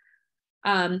questions.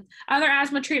 Other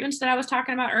asthma treatments that I was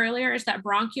talking about earlier is that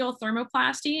bronchial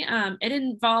thermoplasty. It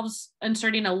involves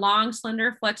inserting a long,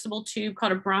 slender, flexible tube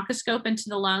called a bronchoscope into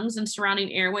the lungs and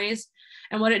surrounding airways.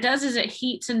 And what it does is it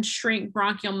heats and shrinks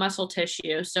bronchial muscle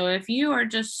tissue. So if you are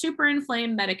just super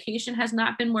inflamed, medication has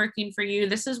not been working for you,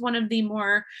 this is one of the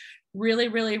more really,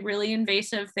 really, really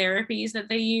invasive therapies that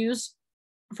they use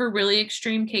for really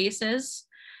extreme cases.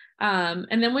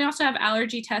 And then we also have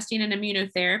allergy testing and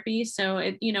immunotherapy. So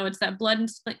it's that blood and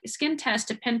skin test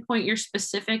to pinpoint your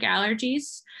specific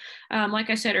allergies. Like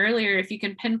I said earlier, if you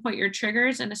can pinpoint your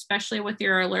triggers, and especially with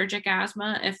your allergic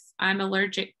asthma, if I'm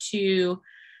allergic to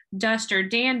dust or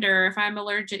dander, if I'm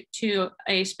allergic to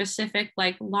a specific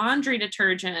like laundry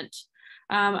detergent,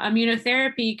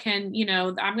 immunotherapy can,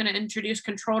 I'm going to introduce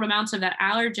controlled amounts of that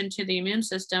allergen to the immune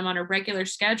system on a regular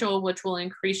schedule, which will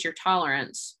increase your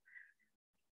tolerance.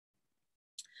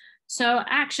 So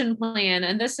action plan,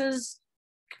 and this is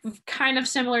kind of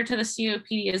similar to the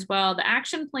COPD as well. The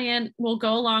action plan will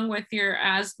go along with your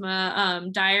asthma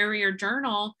diary or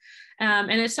journal.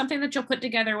 And it's something that you'll put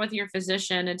together with your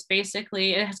physician. It's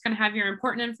basically, it's going to have your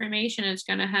important information. It's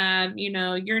going to have,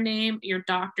 your name, your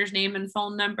doctor's name and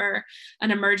phone number,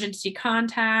 an emergency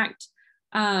contact,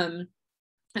 and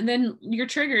then your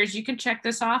triggers. You can check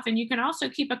this off, and you can also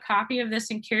keep a copy of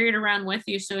this and carry it around with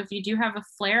you. So if you do have a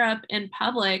flare up in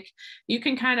public, you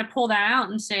can kind of pull that out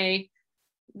and say,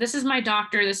 this is my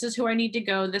doctor, this is who I need to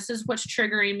go, this is what's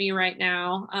triggering me right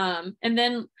now. And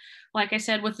then, like I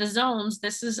said, with the zones,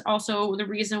 this is also the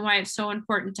reason why it's so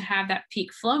important to have that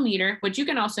peak flow meter, which you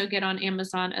can also get on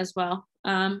Amazon as well.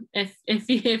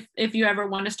 If you ever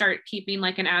want to start keeping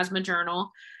like an asthma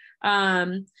journal.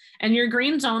 And your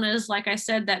green zone is, like I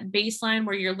said, that baseline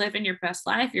where you're living your best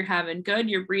life, you're having good,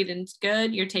 your breathing's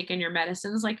good, you're taking your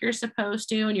medicines like you're supposed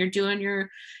to, and you're doing your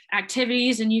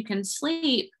activities and you can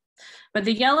sleep. But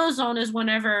the yellow zone is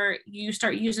whenever you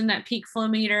start using that peak flow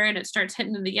meter and it starts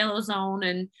hitting in the yellow zone,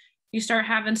 and you start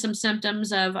having some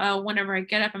symptoms of, whenever I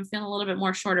get up, I'm feeling a little bit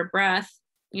more short of breath.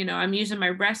 I'm using my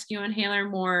rescue inhaler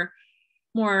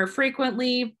more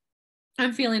frequently.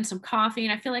 I'm feeling some coughing.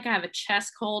 I feel like I have a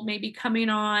chest cold maybe coming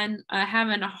on,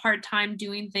 having a hard time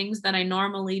doing things that I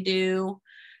normally do.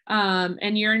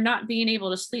 And you're not being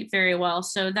able to sleep very well.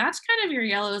 So that's kind of your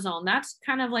yellow zone. That's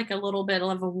kind of like a little bit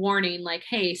of a warning, like,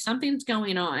 hey, something's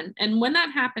going on. And when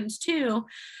that happens too,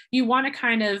 you want to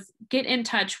kind of get in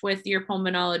touch with your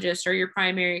pulmonologist or your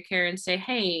primary care and say,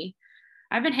 hey,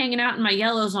 I've been hanging out in my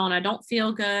yellow zone. I don't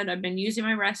feel good. I've been using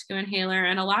my rescue inhaler.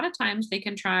 And a lot of times they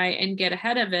can try and get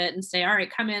ahead of it and say, all right,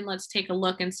 come in, let's take a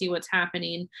look and see what's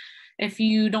happening. If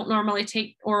you don't normally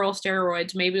take oral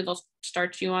steroids, maybe they'll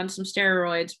start you on some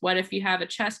steroids. What if you have a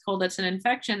chest cold that's an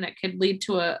infection that could lead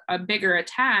to a bigger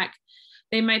attack?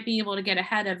 They might be able to get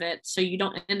ahead of it so you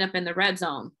don't end up in the red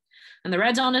zone. And the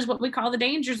red zone is what we call the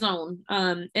danger zone.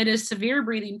 It is severe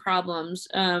breathing problems,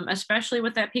 especially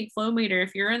with that peak flow meter.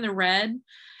 If you're in the red,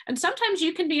 and sometimes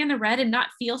you can be in the red and not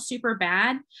feel super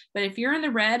bad, but if you're in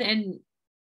the red and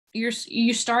you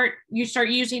start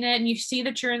using it and you see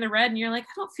that you're in the red and you're like,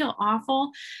 I don't feel awful.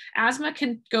 Asthma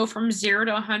can go from 0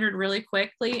 to 100 really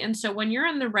quickly. And so when you're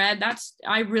in the red,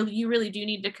 you really do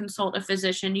need to consult a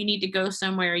physician. You need to go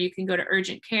somewhere. You can go to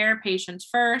urgent care, patients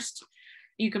first.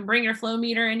 You can bring your flow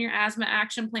meter and your asthma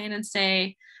action plan and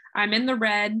say, I'm in the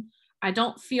red. I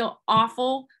don't feel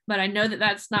awful, but I know that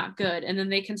that's not good. And then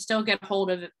they can still get hold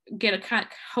of it,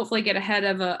 hopefully get ahead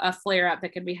of a flare up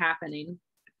that could be happening.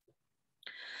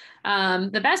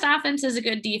 The best offense is a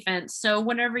good defense. So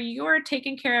whenever you're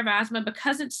taking care of asthma,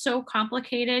 because it's so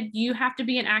complicated, you have to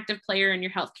be an active player in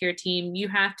your healthcare team. You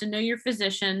have to know your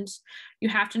physicians. You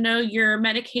have to know your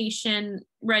medication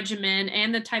regimen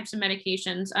and the types of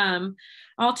medications.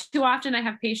 All too often I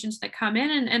have patients that come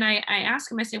in and I ask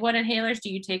them, I say, what inhalers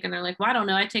do you take? And they're like, well, I don't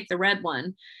know. I take the red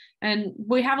one. And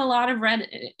we have a lot of red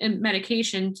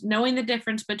medications. Knowing the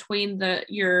difference between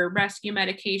your rescue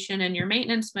medication and your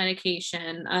maintenance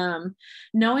medication,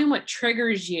 knowing what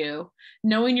triggers you,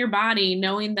 knowing your body,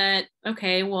 knowing that,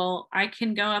 okay, well, I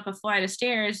can go up a flight of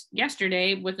stairs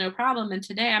yesterday with no problem, and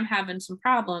today I'm having some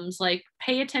problems. Like,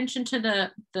 pay attention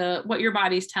to the what your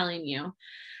body's telling you.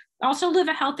 Also, live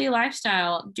a healthy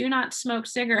lifestyle. Do not smoke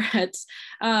cigarettes.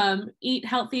 Eat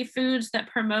healthy foods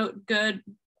that promote good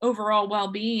overall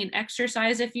well-being.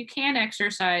 Exercise if you can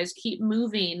exercise. Keep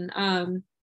moving. And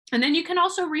then you can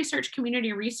also research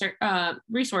community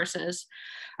resources.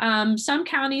 Some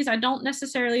counties, I don't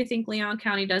necessarily think Leon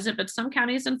County does it, but some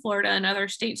counties in Florida and other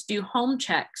states do home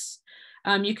checks.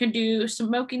 You can do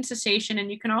smoking cessation, and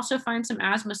you can also find some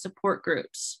asthma support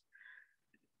groups.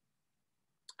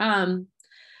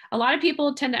 A lot of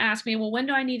people tend to ask me, well, when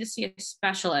do I need to see a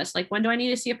specialist? Like, when do I need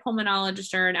to see a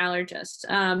pulmonologist or an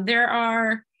allergist? There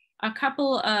are a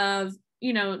couple of,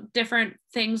 different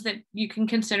things that you can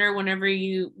consider whenever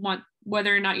you want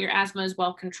whether or not your asthma is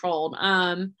well controlled.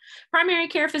 Primary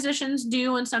care physicians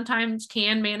do and sometimes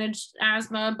can manage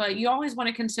asthma, but you always want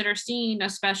to consider seeing a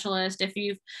specialist if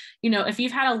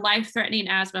you've had a life-threatening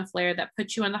asthma flare that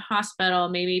put you in the hospital.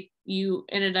 Maybe you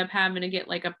ended up having to get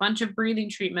like a bunch of breathing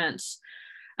treatments.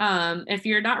 If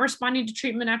you're not responding to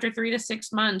treatment after 3 to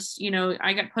 6 months,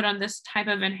 I got put on this type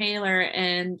of inhaler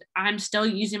and I'm still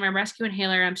using my rescue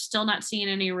inhaler. I'm still not seeing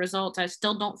any results. I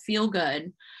still don't feel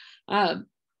good.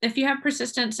 If you have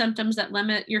persistent symptoms that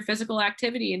limit your physical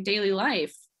activity in daily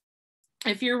life,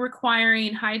 if you're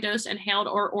requiring high dose inhaled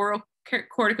or oral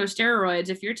corticosteroids,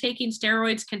 if you're taking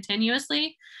steroids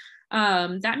continuously,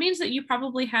 that means that you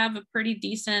probably have a pretty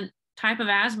decent type of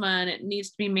asthma and it needs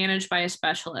to be managed by a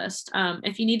specialist.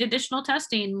 If you need additional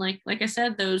testing, like I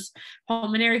said, those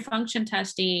pulmonary function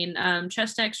testing,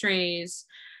 chest x-rays,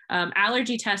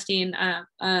 allergy testing,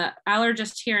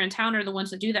 allergists here in town are the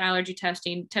ones that do the allergy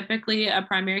testing. Typically a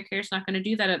primary care is not going to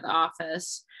do that at the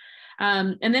office.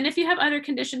 And then if you have other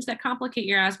conditions that complicate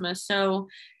your asthma, so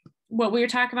what we were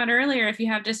talking about earlier, if you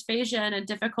have dysphagia and a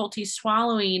difficulty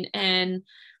swallowing, and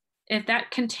if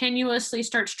that continuously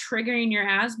starts triggering your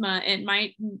asthma, it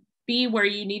might be where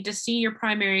you need to see your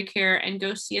primary care and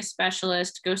go see a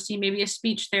specialist, go see maybe a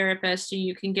speech therapist so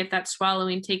you can get that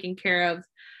swallowing taken care of.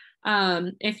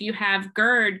 If you have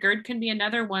GERD can be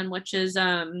another one, which is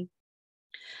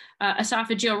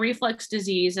esophageal reflux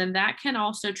disease, and that can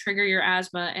also trigger your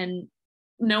asthma. And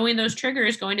knowing those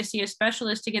triggers, going to see a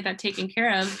specialist to get that taken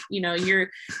care of,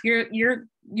 you're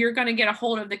going to get a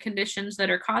hold of the conditions that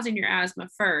are causing your asthma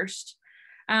first.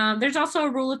 There's also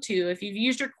a rule of 2. If you've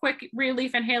used your quick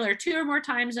relief inhaler 2 or more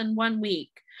times in 1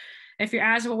 week, if your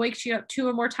asthma wakes you up 2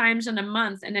 or more times in a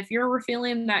month, and if you're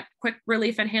refilling that quick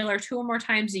relief inhaler 2 or more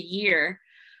times a year,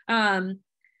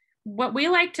 what we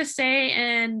like to say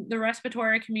in the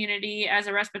respiratory community as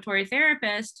a respiratory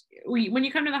therapist, when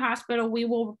you come to the hospital, we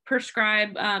will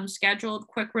prescribe scheduled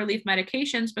quick relief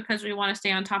medications because we want to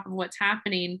stay on top of what's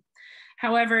happening.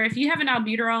 However, if you have an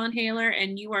albuterol inhaler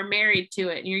and you are married to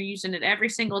it and you're using it every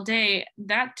single day,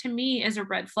 that to me is a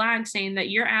red flag saying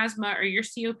that your asthma or your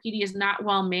COPD is not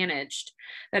well managed,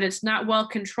 that it's not well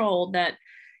controlled, that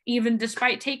even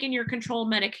despite taking your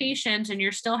controlled medications and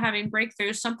you're still having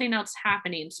breakthroughs, something else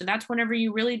happening. So that's whenever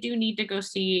you really do need to go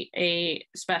see a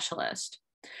specialist.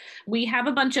 We have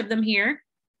a bunch of them here.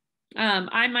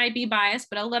 I might be biased,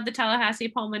 but I love the Tallahassee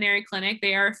Pulmonary Clinic.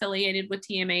 They are affiliated with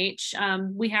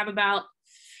TMH. We have about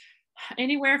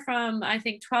anywhere from, I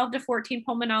think, 12 to 14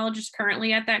 pulmonologists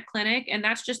currently at that clinic. And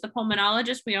that's just the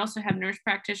pulmonologists. We also have nurse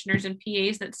practitioners and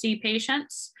PAs that see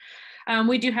patients.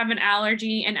 We do have an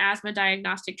allergy and asthma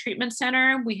diagnostic treatment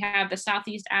center. We have the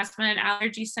Southeast Asthma and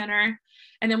Allergy Center.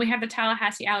 And then we have the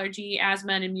Tallahassee Allergy,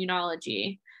 Asthma, and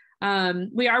Immunology.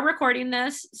 We are recording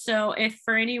this, so if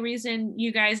for any reason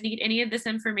you guys need any of this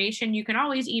information, you can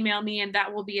always email me, and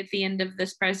that will be at the end of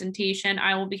this presentation.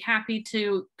 I will be happy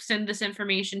to send this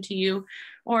information to you,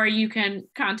 or you can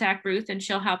contact Ruth and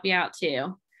she'll help you out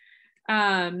too.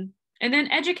 And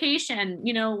then education,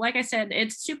 like I said,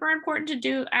 it's super important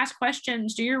to ask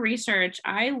questions, do your research.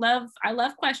 I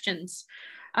love questions.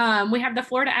 We have the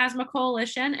Florida Asthma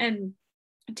Coalition, and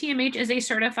TMH is a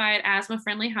certified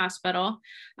asthma-friendly hospital.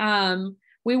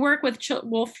 We work with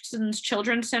Wolfson's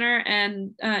Children's Center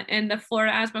and the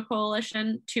Florida Asthma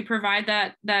Coalition to provide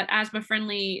that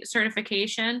asthma-friendly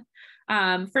certification.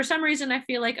 For some reason, I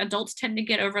feel like adults tend to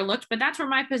get overlooked, but that's where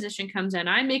my position comes in.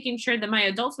 I'm making sure that my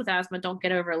adults with asthma don't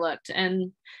get overlooked.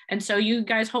 And so you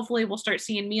guys hopefully will start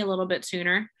seeing me a little bit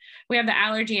sooner. We have the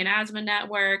Allergy and Asthma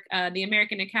Network, the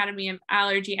American Academy of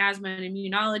Allergy, Asthma, and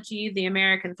Immunology, the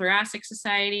American Thoracic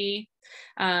Society,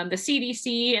 the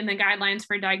CDC, and the Guidelines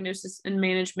for Diagnosis and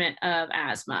Management of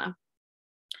Asthma.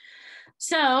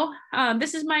 So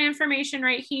this is my information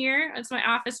right here. It's my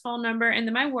office phone number and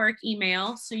then my work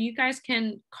email. So you guys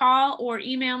can call or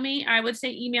email me. I would say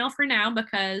email for now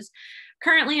because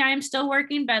currently I am still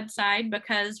working bedside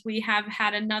because we have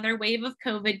had another wave of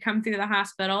COVID come through the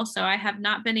hospital. So I have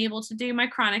not been able to do my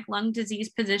chronic lung disease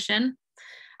position.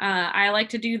 I like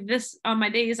to do this on my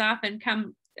days off and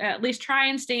come at least try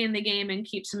and stay in the game and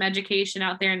keep some education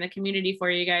out there in the community for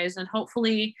you guys. And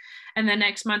hopefully in the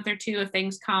next month or two, if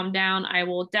things calm down, I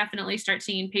will definitely start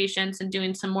seeing patients and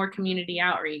doing some more community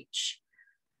outreach.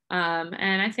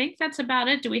 And I think that's about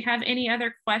it. Do we have any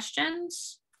other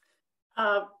questions?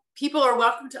 People are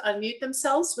welcome to unmute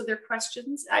themselves with their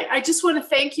questions. I just want to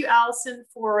thank you, Allison,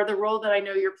 for the role that I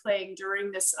know you're playing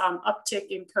during this uptick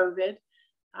in COVID.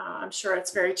 I'm sure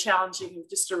it's very challenging.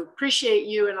 Just to appreciate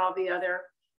you and all the other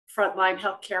frontline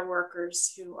healthcare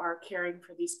workers who are caring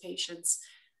for these patients.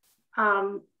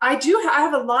 I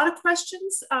have a lot of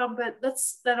questions, but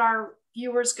let's let our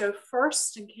viewers go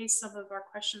first in case some of our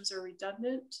questions are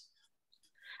redundant.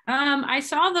 I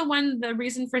saw the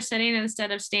reason for sitting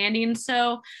instead of standing.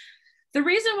 So the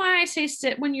reason why I say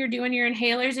sit when you're doing your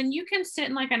inhalers, and you can sit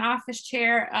in like an office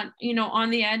chair, on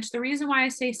the edge. The reason why I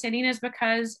say sitting is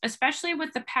because, especially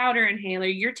with the powder inhaler,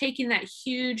 you're taking that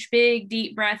huge, big,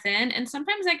 deep breath in, and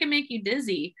sometimes that can make you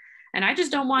dizzy. And I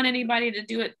just don't want anybody to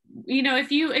do it.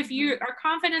 If you are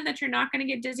confident that you're not going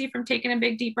to get dizzy from taking a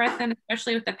big, deep breath in,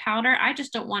 especially with the powder, I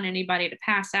just don't want anybody to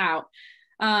pass out.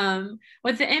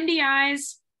 With the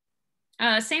MDIs,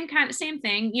 same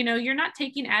thing. You're not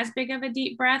taking as big of a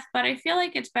deep breath, but I feel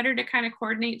like it's better to kind of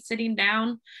coordinate sitting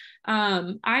down.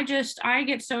 I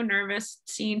get so nervous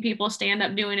seeing people stand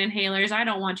up doing inhalers. I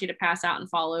don't want you to pass out and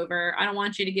fall over. I don't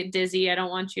want you to get dizzy. I don't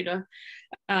want you to,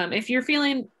 if you're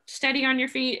feeling steady on your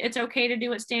feet, it's okay to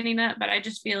do it standing up, but I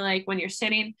just feel like when you're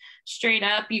sitting straight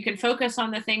up, you can focus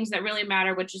on the things that really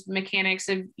matter, which is the mechanics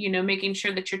of, making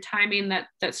sure that you're timing that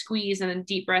squeeze and then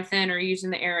deep breath in, or using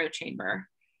the aero chamber.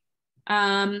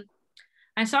 I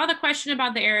saw the question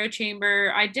about the aero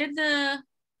chamber. I did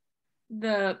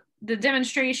the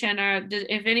demonstration.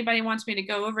 If anybody wants me to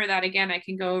go over that again, I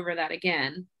can go over that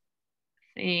again.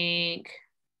 I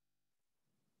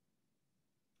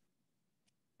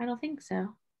don't think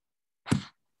so.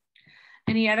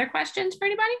 Any other questions for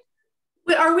anybody?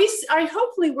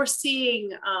 Hopefully we're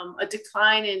seeing a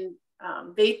decline in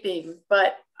vaping,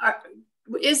 but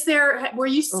were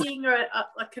you seeing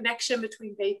a connection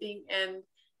between vaping and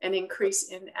an increase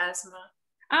in asthma?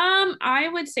 I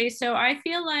would say so. I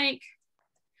think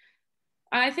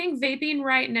vaping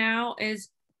right now is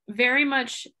very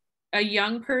much a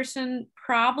young person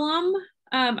problem.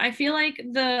 I feel like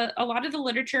a lot of the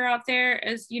literature out there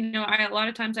is, a lot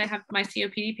of times I have my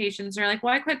COPD patients are like,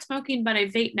 well, I quit smoking, but I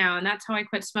vape now, and that's how I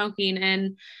quit smoking.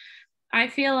 And I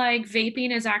feel like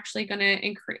vaping is actually going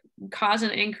to cause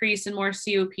an increase in more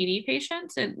COPD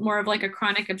patients and more of like a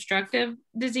chronic obstructive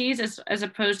disease as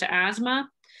opposed to asthma,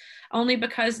 only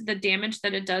because the damage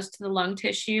that it does to the lung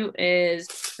tissue is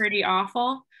pretty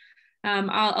awful. A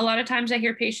lot of times I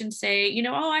hear patients say,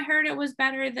 oh, I heard it was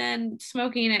better than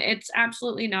smoking. It's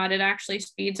absolutely not. It actually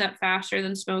speeds up faster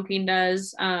than smoking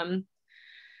does.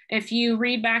 If you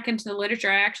read back into the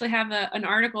literature, I actually have an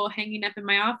article hanging up in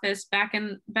my office back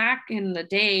in the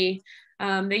day.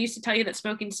 They used to tell you that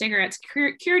smoking cigarettes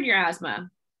cured your asthma.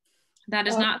 That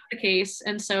is not the case.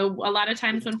 And so a lot of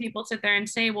times when people sit there and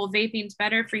say, well, vaping's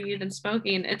better for you than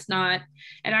smoking, it's not.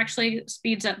 It actually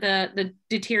speeds up the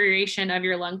deterioration of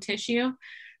your lung tissue.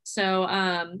 So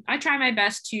I try my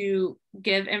best to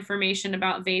give information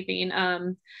about vaping.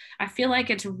 I feel like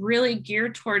it's really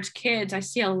geared towards kids. I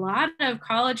see a lot of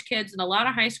college kids and a lot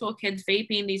of high school kids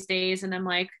vaping these days. And I'm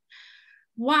like,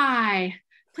 why?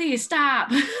 Please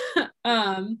stop.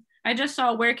 I just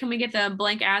saw, where can we get the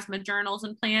blank asthma journals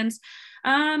and plans?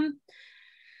 That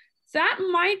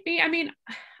might be,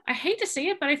 I hate to say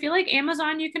it, but I feel like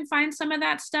Amazon, you can find some of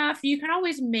that stuff. You can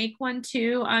always make one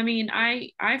too.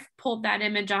 I've pulled that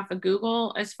image off of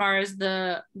Google as far as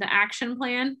the action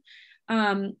plan.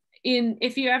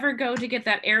 If you ever go to get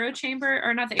that aero chamber,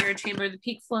 or not the aero chamber, the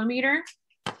peak flow meter,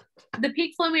 the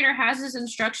peak flow meter has its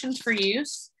instructions for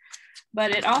use, but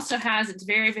it also has, it's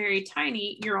very, very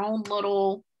tiny, your own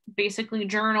little basically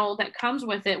journal that comes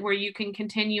with it, where you can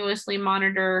continuously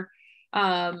monitor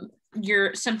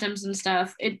your symptoms and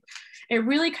stuff. It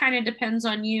really kind of depends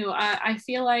on you. I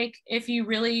feel like if you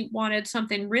really wanted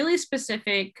something really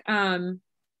specific, I'd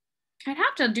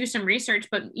have to do some research,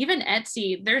 but even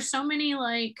Etsy, there's so many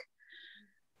like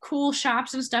cool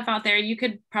shops and stuff out there. You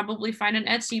could probably find an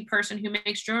Etsy person who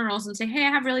makes journals and say, hey, I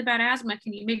have really bad asthma.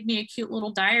 Can you make me a cute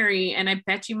little diary? And I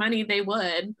bet you money they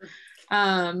would.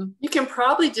 You can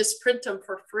probably just print them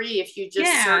for free if you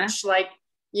just search like,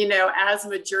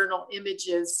 asthma journal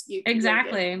images. You can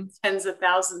get tens of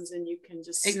thousands, and you can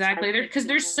just because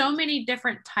there's so many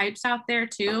different types out there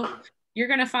too. You're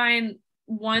going to find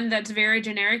one that's very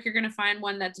generic. You're going to find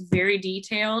one that's very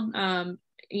detailed. I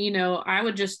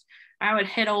would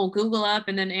hit old Google up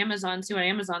and then Amazon, see what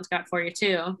Amazon's got for you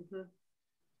too. Mm-hmm.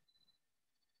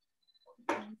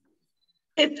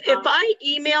 If I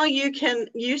email you, can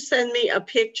you send me a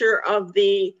picture of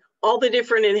all the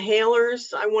different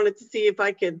inhalers? I wanted to see if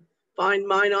I could find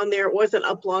mine on there. It wasn't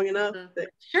up long enough.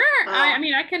 Sure.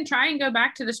 I can try and go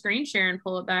back to the screen share and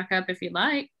pull it back up if you'd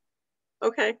like.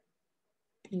 Okay.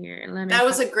 Here, that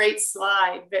was a great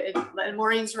slide. And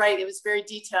Maureen's right. It was very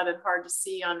detailed and hard to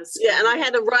see on the screen. Yeah, and I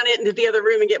had to run it into the other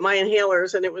room and get my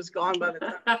inhalers, and it was gone by the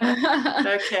time.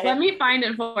 Okay. Let me find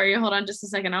it for you. Hold on just a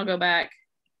second. I'll go back.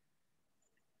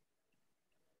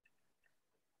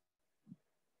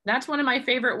 That's one of my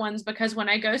favorite ones, because when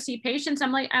I go see patients,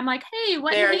 I'm like, hey,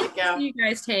 what inhalers do you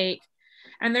guys take?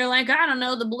 And they're like, I don't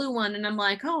know, the blue one. And I'm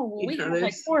like, oh, well, we have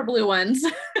like 4 blue ones.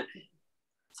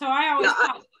 So I always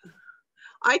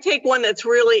I take one that's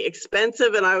really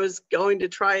expensive, and I was going to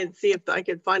try and see if I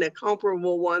could find a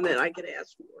comparable one that I could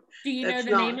ask for. Do you know the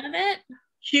name of it?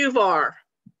 QVAR.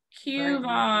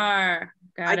 QVAR.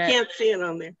 I can't see it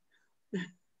on there.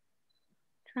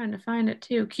 Trying to find it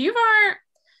too. QVAR.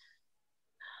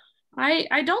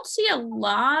 I don't see a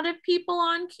lot of people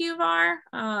on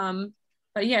QVAR.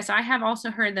 But yes, I have also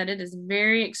heard that it is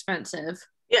very expensive.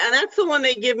 Yeah, and that's the one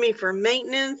they give me for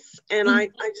maintenance. And I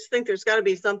just think there's got to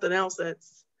be something else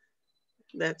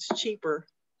that's cheaper,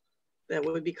 that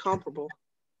would be comparable.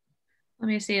 Let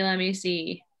me see.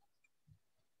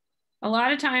 A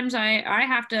lot of times I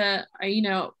have to, I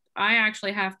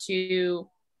actually have to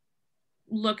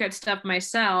look at stuff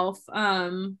myself.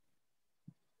 What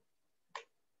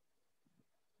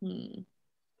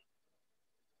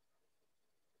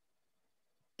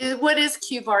is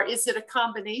QVAR? Is it a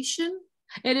combination?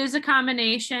 It is a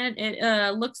combination.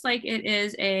 It looks like it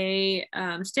is a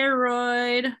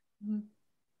steroid. I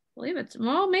believe it's,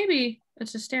 well, maybe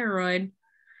it's a steroid.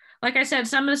 Like I said,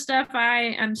 some of the stuff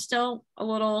I am still a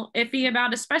little iffy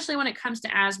about, especially when it comes to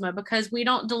asthma, because we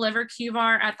don't deliver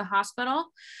QVAR at the hospital.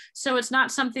 So it's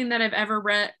not something that I've ever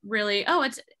really,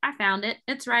 I found it.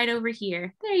 It's right over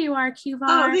here. There you are, QVAR.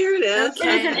 Oh, there it is.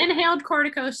 Okay. It is an inhaled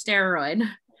corticosteroid.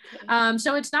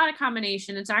 So it's not a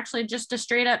combination. It's actually just a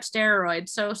straight up steroid.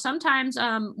 So sometimes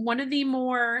one of the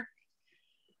more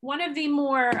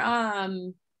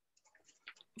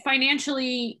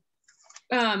financially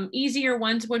easier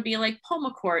ones would be like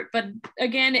Pulmicort, but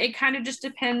again, it kind of just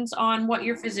depends on what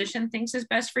your physician thinks is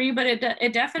best for you. But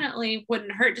it definitely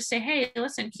wouldn't hurt to say, hey,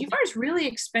 listen, QVAR is really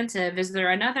expensive. Is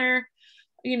there another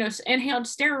inhaled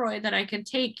steroid that I can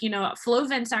take?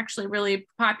 Flovent's actually really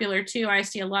popular too. I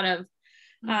see a lot of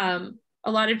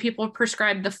people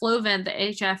prescribe the Flovent, the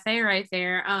HFA right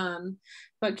there.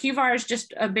 But QVAR is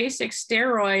just a basic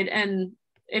steroid. And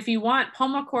if you want,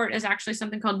 Pulmicort is actually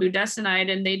something called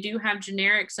budesonide, and they do have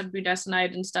generics of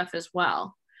budesonide and stuff as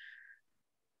well.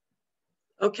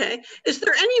 Okay. Is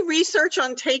there any research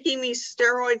on taking these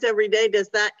steroids every day? Does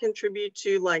that contribute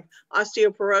to like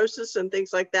osteoporosis and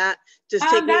things like that? Does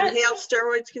taking inhaled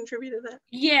steroids contribute to that?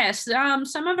 Yes.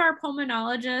 Some of our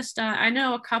pulmonologists, I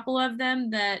know a couple of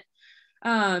them that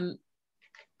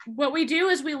what we do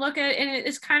is we look at, and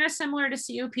it's kind of similar to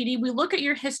COPD, we look at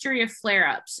your history of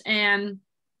flare-ups, and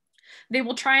they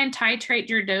will try and titrate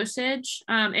your dosage.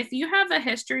 If you have a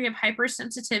history of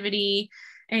hypersensitivity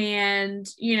and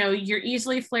you're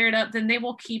easily flared up, then they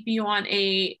will keep you on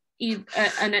an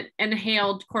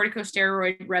inhaled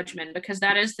corticosteroid regimen, because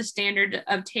that is the standard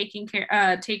of taking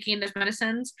those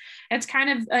medicines. It's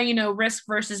kind of risk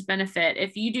versus benefit.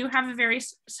 If you do have a very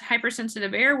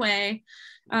hypersensitive airway,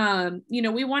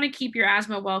 we want to keep your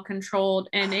asthma well controlled,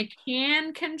 and it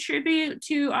can contribute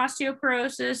to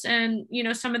osteoporosis and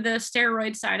some of the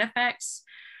steroid side effects.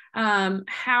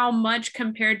 How much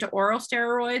compared to oral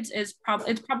steroids is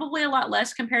probably a lot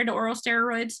less compared to oral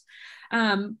steroids.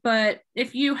 But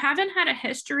if you haven't had a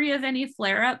history of any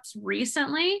flare-ups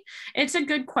recently, it's a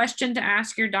good question to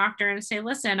ask your doctor and say,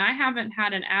 listen, I haven't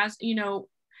had I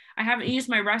haven't used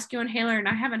my rescue inhaler and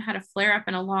I haven't had a flare-up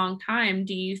in a long time.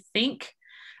 Do you think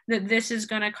that this is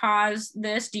going to cause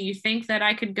this? Do you think that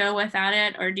I could go without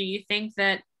it? Or do you think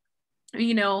that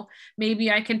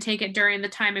maybe I can take it during the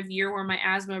time of year where my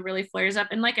asthma really flares up?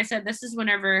 And like I said, this is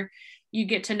whenever you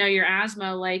get to know your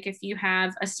asthma. Like if you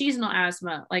have a seasonal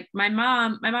asthma, like my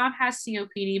mom has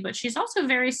COPD, but she's also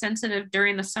very sensitive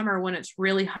during the summer when it's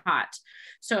really hot.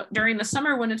 So during the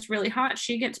summer when it's really hot,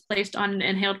 she gets placed on an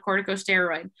inhaled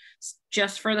corticosteroid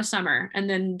just for the summer. And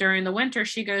then during the winter,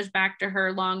 she goes back to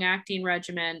her long acting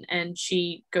regimen and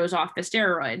she goes off the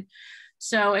steroid.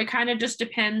 So it kind of just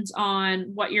depends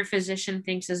on what your physician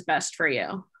thinks is best for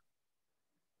you.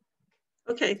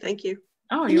 Okay, thank you.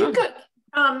 Oh, you're welcome.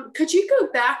 Could you go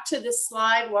back to the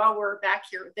slide while we're back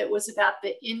here that was about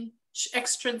the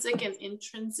extrinsic and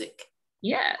intrinsic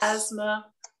asthma?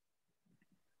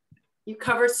 You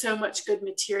covered so much good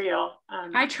material.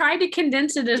 I tried to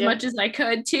condense it as much as I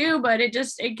could too, but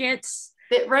it gets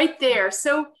right there.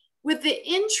 So with the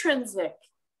intrinsic,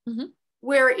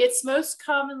 where it's most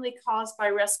commonly caused by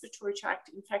respiratory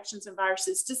tract infections and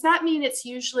viruses, does that mean it's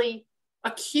usually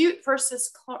acute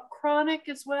versus chronic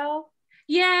as well?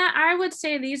 Yeah, I would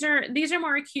say these are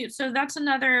more acute. So that's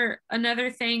another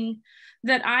thing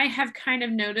that I have kind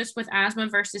of noticed with asthma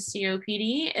versus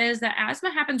COPD is that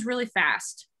asthma happens really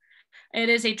fast. it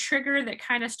is a trigger that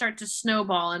kind of starts to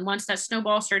snowball. And once that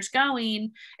snowball starts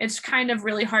going, it's kind of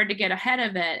really hard to get ahead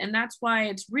of it. And that's why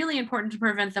it's really important to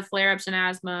prevent the flare-ups in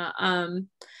asthma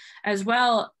as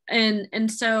well.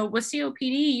 And so with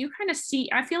COPD, you kind of see,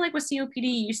 I feel like with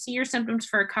COPD, you see your symptoms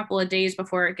for a couple of days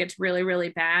before it gets really, really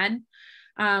bad.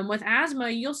 With asthma,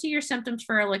 you'll see your symptoms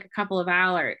for like a couple of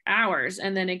hours,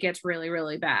 and then it gets really,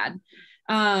 really bad.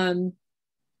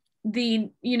 The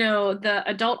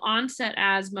adult onset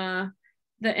asthma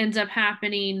that ends up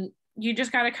happening, you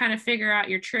just got to kind of figure out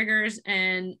your triggers,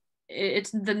 and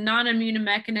it's the non-immune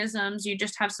mechanisms. You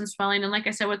just have some swelling. And like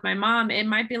I said, with my mom, it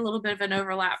might be a little bit of an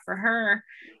overlap for her,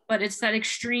 but it's that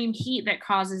extreme heat that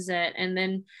causes it. And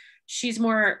then she's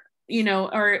more,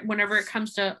 or whenever it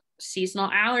comes to seasonal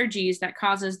allergies, that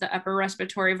causes the upper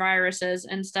respiratory viruses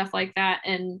and stuff like that.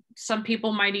 And some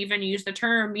people might even use the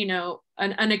term,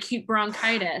 an acute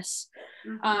bronchitis.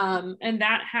 And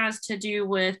that has to do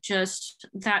with just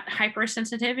that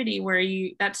hypersensitivity where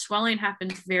that swelling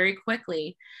happens very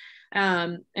quickly.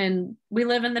 And we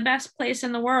live in the best place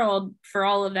in the world for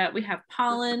all of that. We have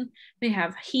pollen, we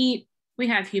have heat, we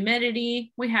have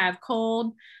humidity, we have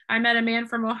cold. I met a man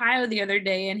from Ohio the other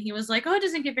day, and he was like, "Oh, it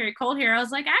doesn't get very cold here." I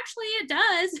was like, "Actually, it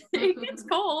does. It gets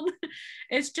cold.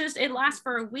 It's just, it lasts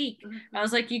for a week." I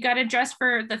was like, "You got to dress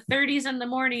for the 30s in the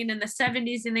morning and the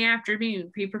 70s in the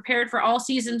afternoon. Be prepared for all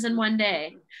seasons in one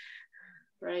day."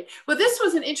 Right. Well, this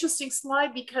was an interesting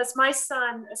slide because my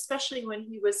son, especially when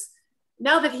he was,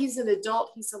 now that he's an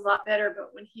adult, he's a lot better.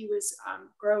 But when he was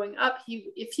growing up,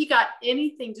 if he got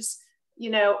anything, just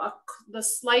the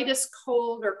slightest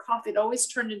cold or cough, it always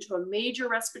turned into a major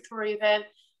respiratory event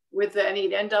and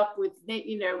he'd end up with,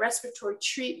 respiratory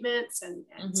treatments and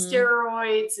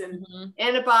steroids and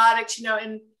antibiotics,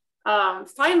 and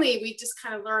finally we just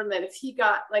kind of learned that if he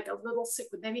got like a little sick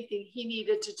with anything, he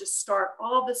needed to just start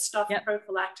all this stuff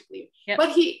prophylactically. But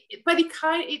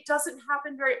it doesn't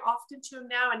happen very often to him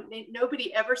now. And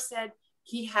nobody ever said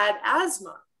he had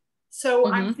asthma.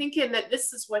 So I'm thinking that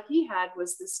this is what he had,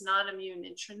 was this non-immune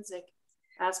intrinsic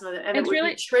asthma, and it would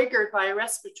be triggered by a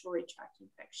respiratory tract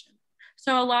infection.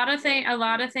 So a lot of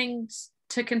things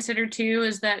to consider too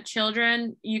is that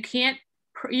children, you can't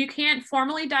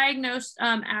formally diagnose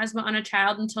asthma on a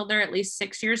child until they're at least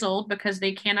 6 years old, because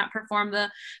they cannot perform the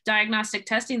diagnostic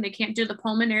testing. They can't do the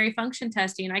pulmonary function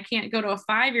testing. I can't go to a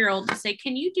 5-year-old and say,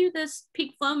 "Can you do this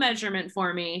peak flow measurement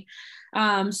for me?"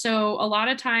 So a lot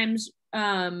of times,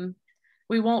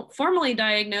 we won't formally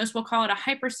diagnose. We'll call it a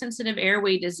hypersensitive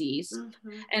airway disease.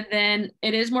 And then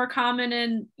it is more common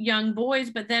in young boys,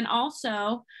 but then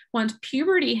also once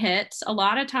puberty hits, a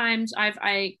lot of times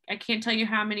I can't tell you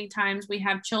how many times we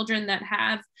have children that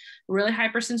have really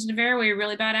hypersensitive airway,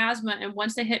 really bad asthma. And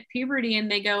once they hit puberty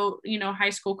and they go,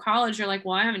 high school, college, they're like,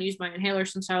 "Well, I haven't used my inhaler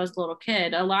since I was a little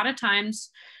kid." A lot of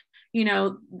times,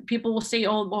 people will say,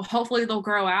 "Oh, well, hopefully they'll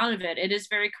grow out of it." It is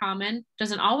very common.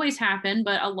 Doesn't always happen,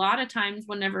 but a lot of times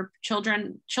whenever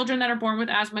children that are born with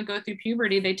asthma go through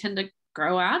puberty, they tend to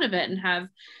grow out of it and have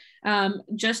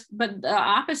but the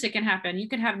opposite can happen. You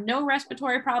can have no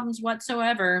respiratory problems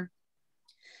whatsoever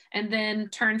and then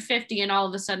turn 50 and all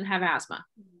of a sudden have asthma.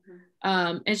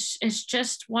 It's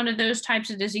just one of those types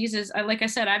of diseases. Like I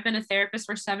said, I've been a therapist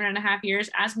for 7.5 years.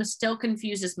 Asthma still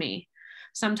confuses me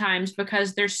sometimes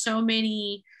because there's so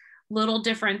many little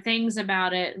different things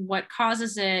about it, what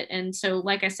causes it. And so,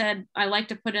 like I said, I like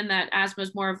to put in that asthma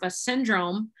is more of a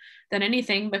syndrome than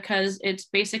anything, because it's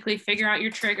basically figure out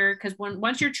your trigger. Because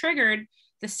once you're triggered,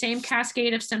 the same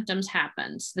cascade of symptoms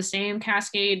happens, the same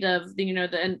cascade of the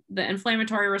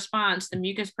inflammatory response, the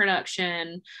mucus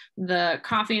production, the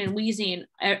coughing and wheezing,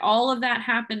 all of that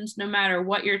happens no matter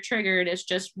what you're triggered. It's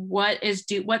just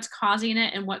what's causing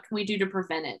it and what can we do to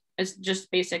prevent it. It's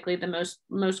just basically the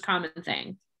most common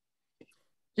thing.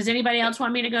 Does anybody else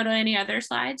want me to go to any other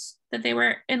slides that they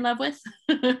were in love with?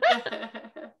 The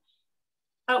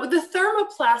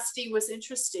thermoplasty was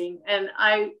interesting, and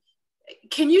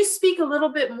can you speak a little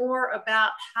bit more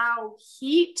about how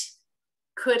heat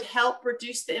could help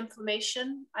reduce the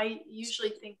inflammation? I usually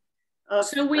think of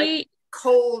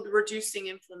cold reducing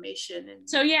inflammation.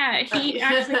 Heat actually.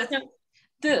 So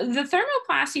the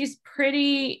thermoplasty is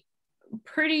pretty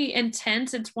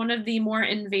intense. It's one of the more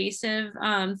invasive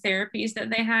therapies that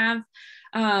they have.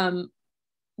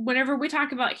 Whenever we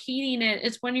talk about heating it,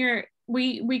 it's when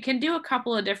we can do a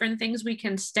couple of different things. We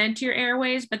can stent your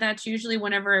airways, but that's usually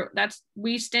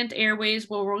we stent airways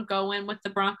where we'll go in with the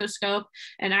bronchoscope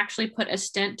and actually put a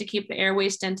stent to keep the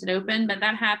airways stented open. But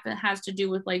that has to do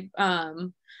with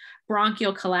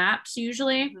bronchial collapse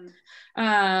usually.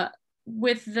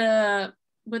 With the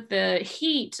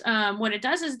heat, what it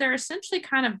does is they're essentially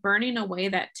kind of burning away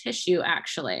that tissue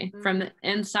actually from the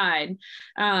inside.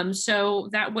 So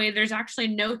that way there's actually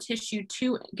no tissue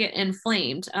to get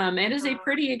inflamed. It is a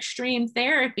pretty extreme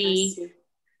therapy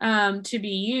to be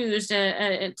used.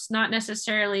 It's not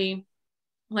necessarily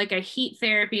like a heat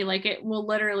therapy, like it will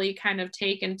literally kind of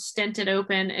take and stent it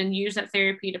open and use that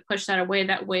therapy to push that away.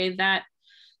 That way that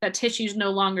tissue is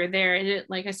no longer there. And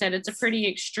like I said, it's a pretty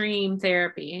extreme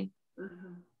therapy.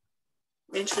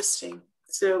 Interesting.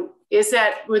 So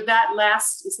would that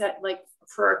last, is that like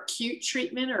for acute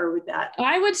treatment, or would that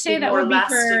I would say that would be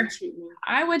for treatment?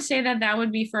 I would say that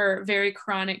would be for very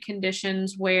chronic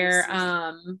conditions where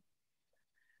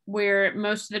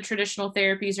most of the traditional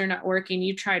therapies are not working.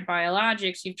 You've tried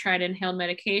biologics, you've tried inhaled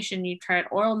medication, you've tried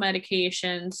oral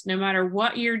medications. No matter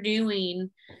what you're doing,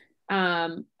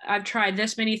 I've tried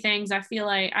this many things. I feel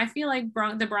like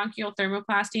the bronchial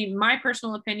thermoplasty, my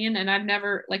personal opinion, and I've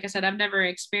never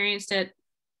experienced it.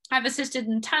 I've assisted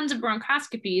in tons of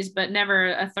bronchoscopies, but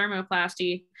never a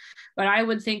thermoplasty. But I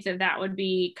would think that would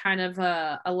be kind of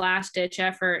a last ditch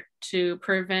effort to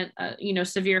prevent,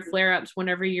 severe flare-ups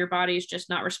whenever your body is just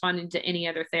not responding to any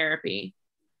other therapy.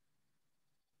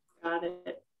 Got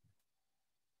it.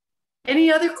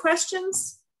 Any other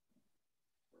questions?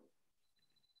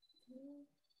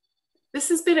 This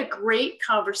has been a great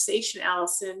conversation,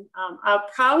 Allison.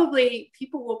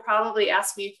 People will probably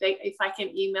ask me if I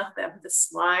can email them the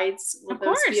slides. Will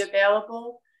those be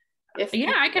available?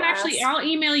 I'll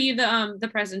email you the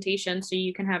presentation so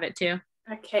you can have it too.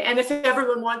 Okay, and if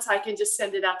everyone wants, I can just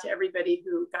send it out to everybody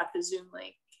who got the Zoom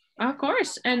link. Of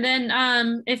course. And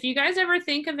then if you guys ever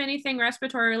think of anything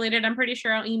respiratory related, I'm pretty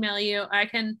sure I'll email you. I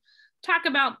can talk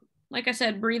about, like I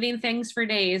said, breathing things for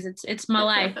days. It's my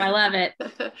life. I love it.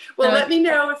 Well, let me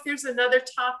know if there's another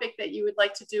topic that you would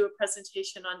like to do a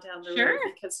presentation on down the road,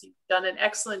 because you've done an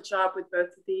excellent job with both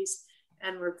of these,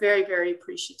 and we're very, very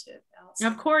appreciative, Allison.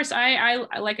 Of course. I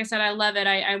like I said, I love it.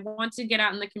 I want to get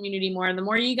out in the community more. The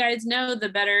more you guys know, the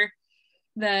better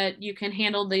that you can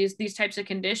handle these types of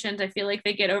conditions. I feel like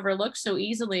they get overlooked so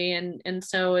easily, and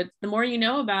so the more you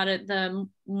know about it, the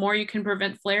more you can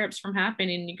prevent flare-ups from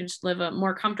happening. You can just live a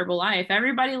more comfortable life.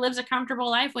 Everybody lives a comfortable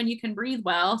life when you can breathe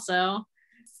well. So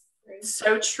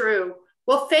true.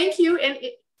 Well, thank you. And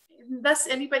unless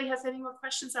anybody has any more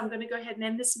questions, I'm going to go ahead and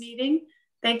end this meeting.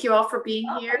 Thank you all for being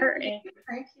here. And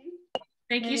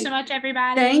thank you so much,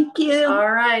 everybody. Thank you.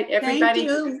 All right, everybody,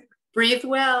 breathe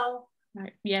well. All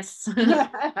right. Yes.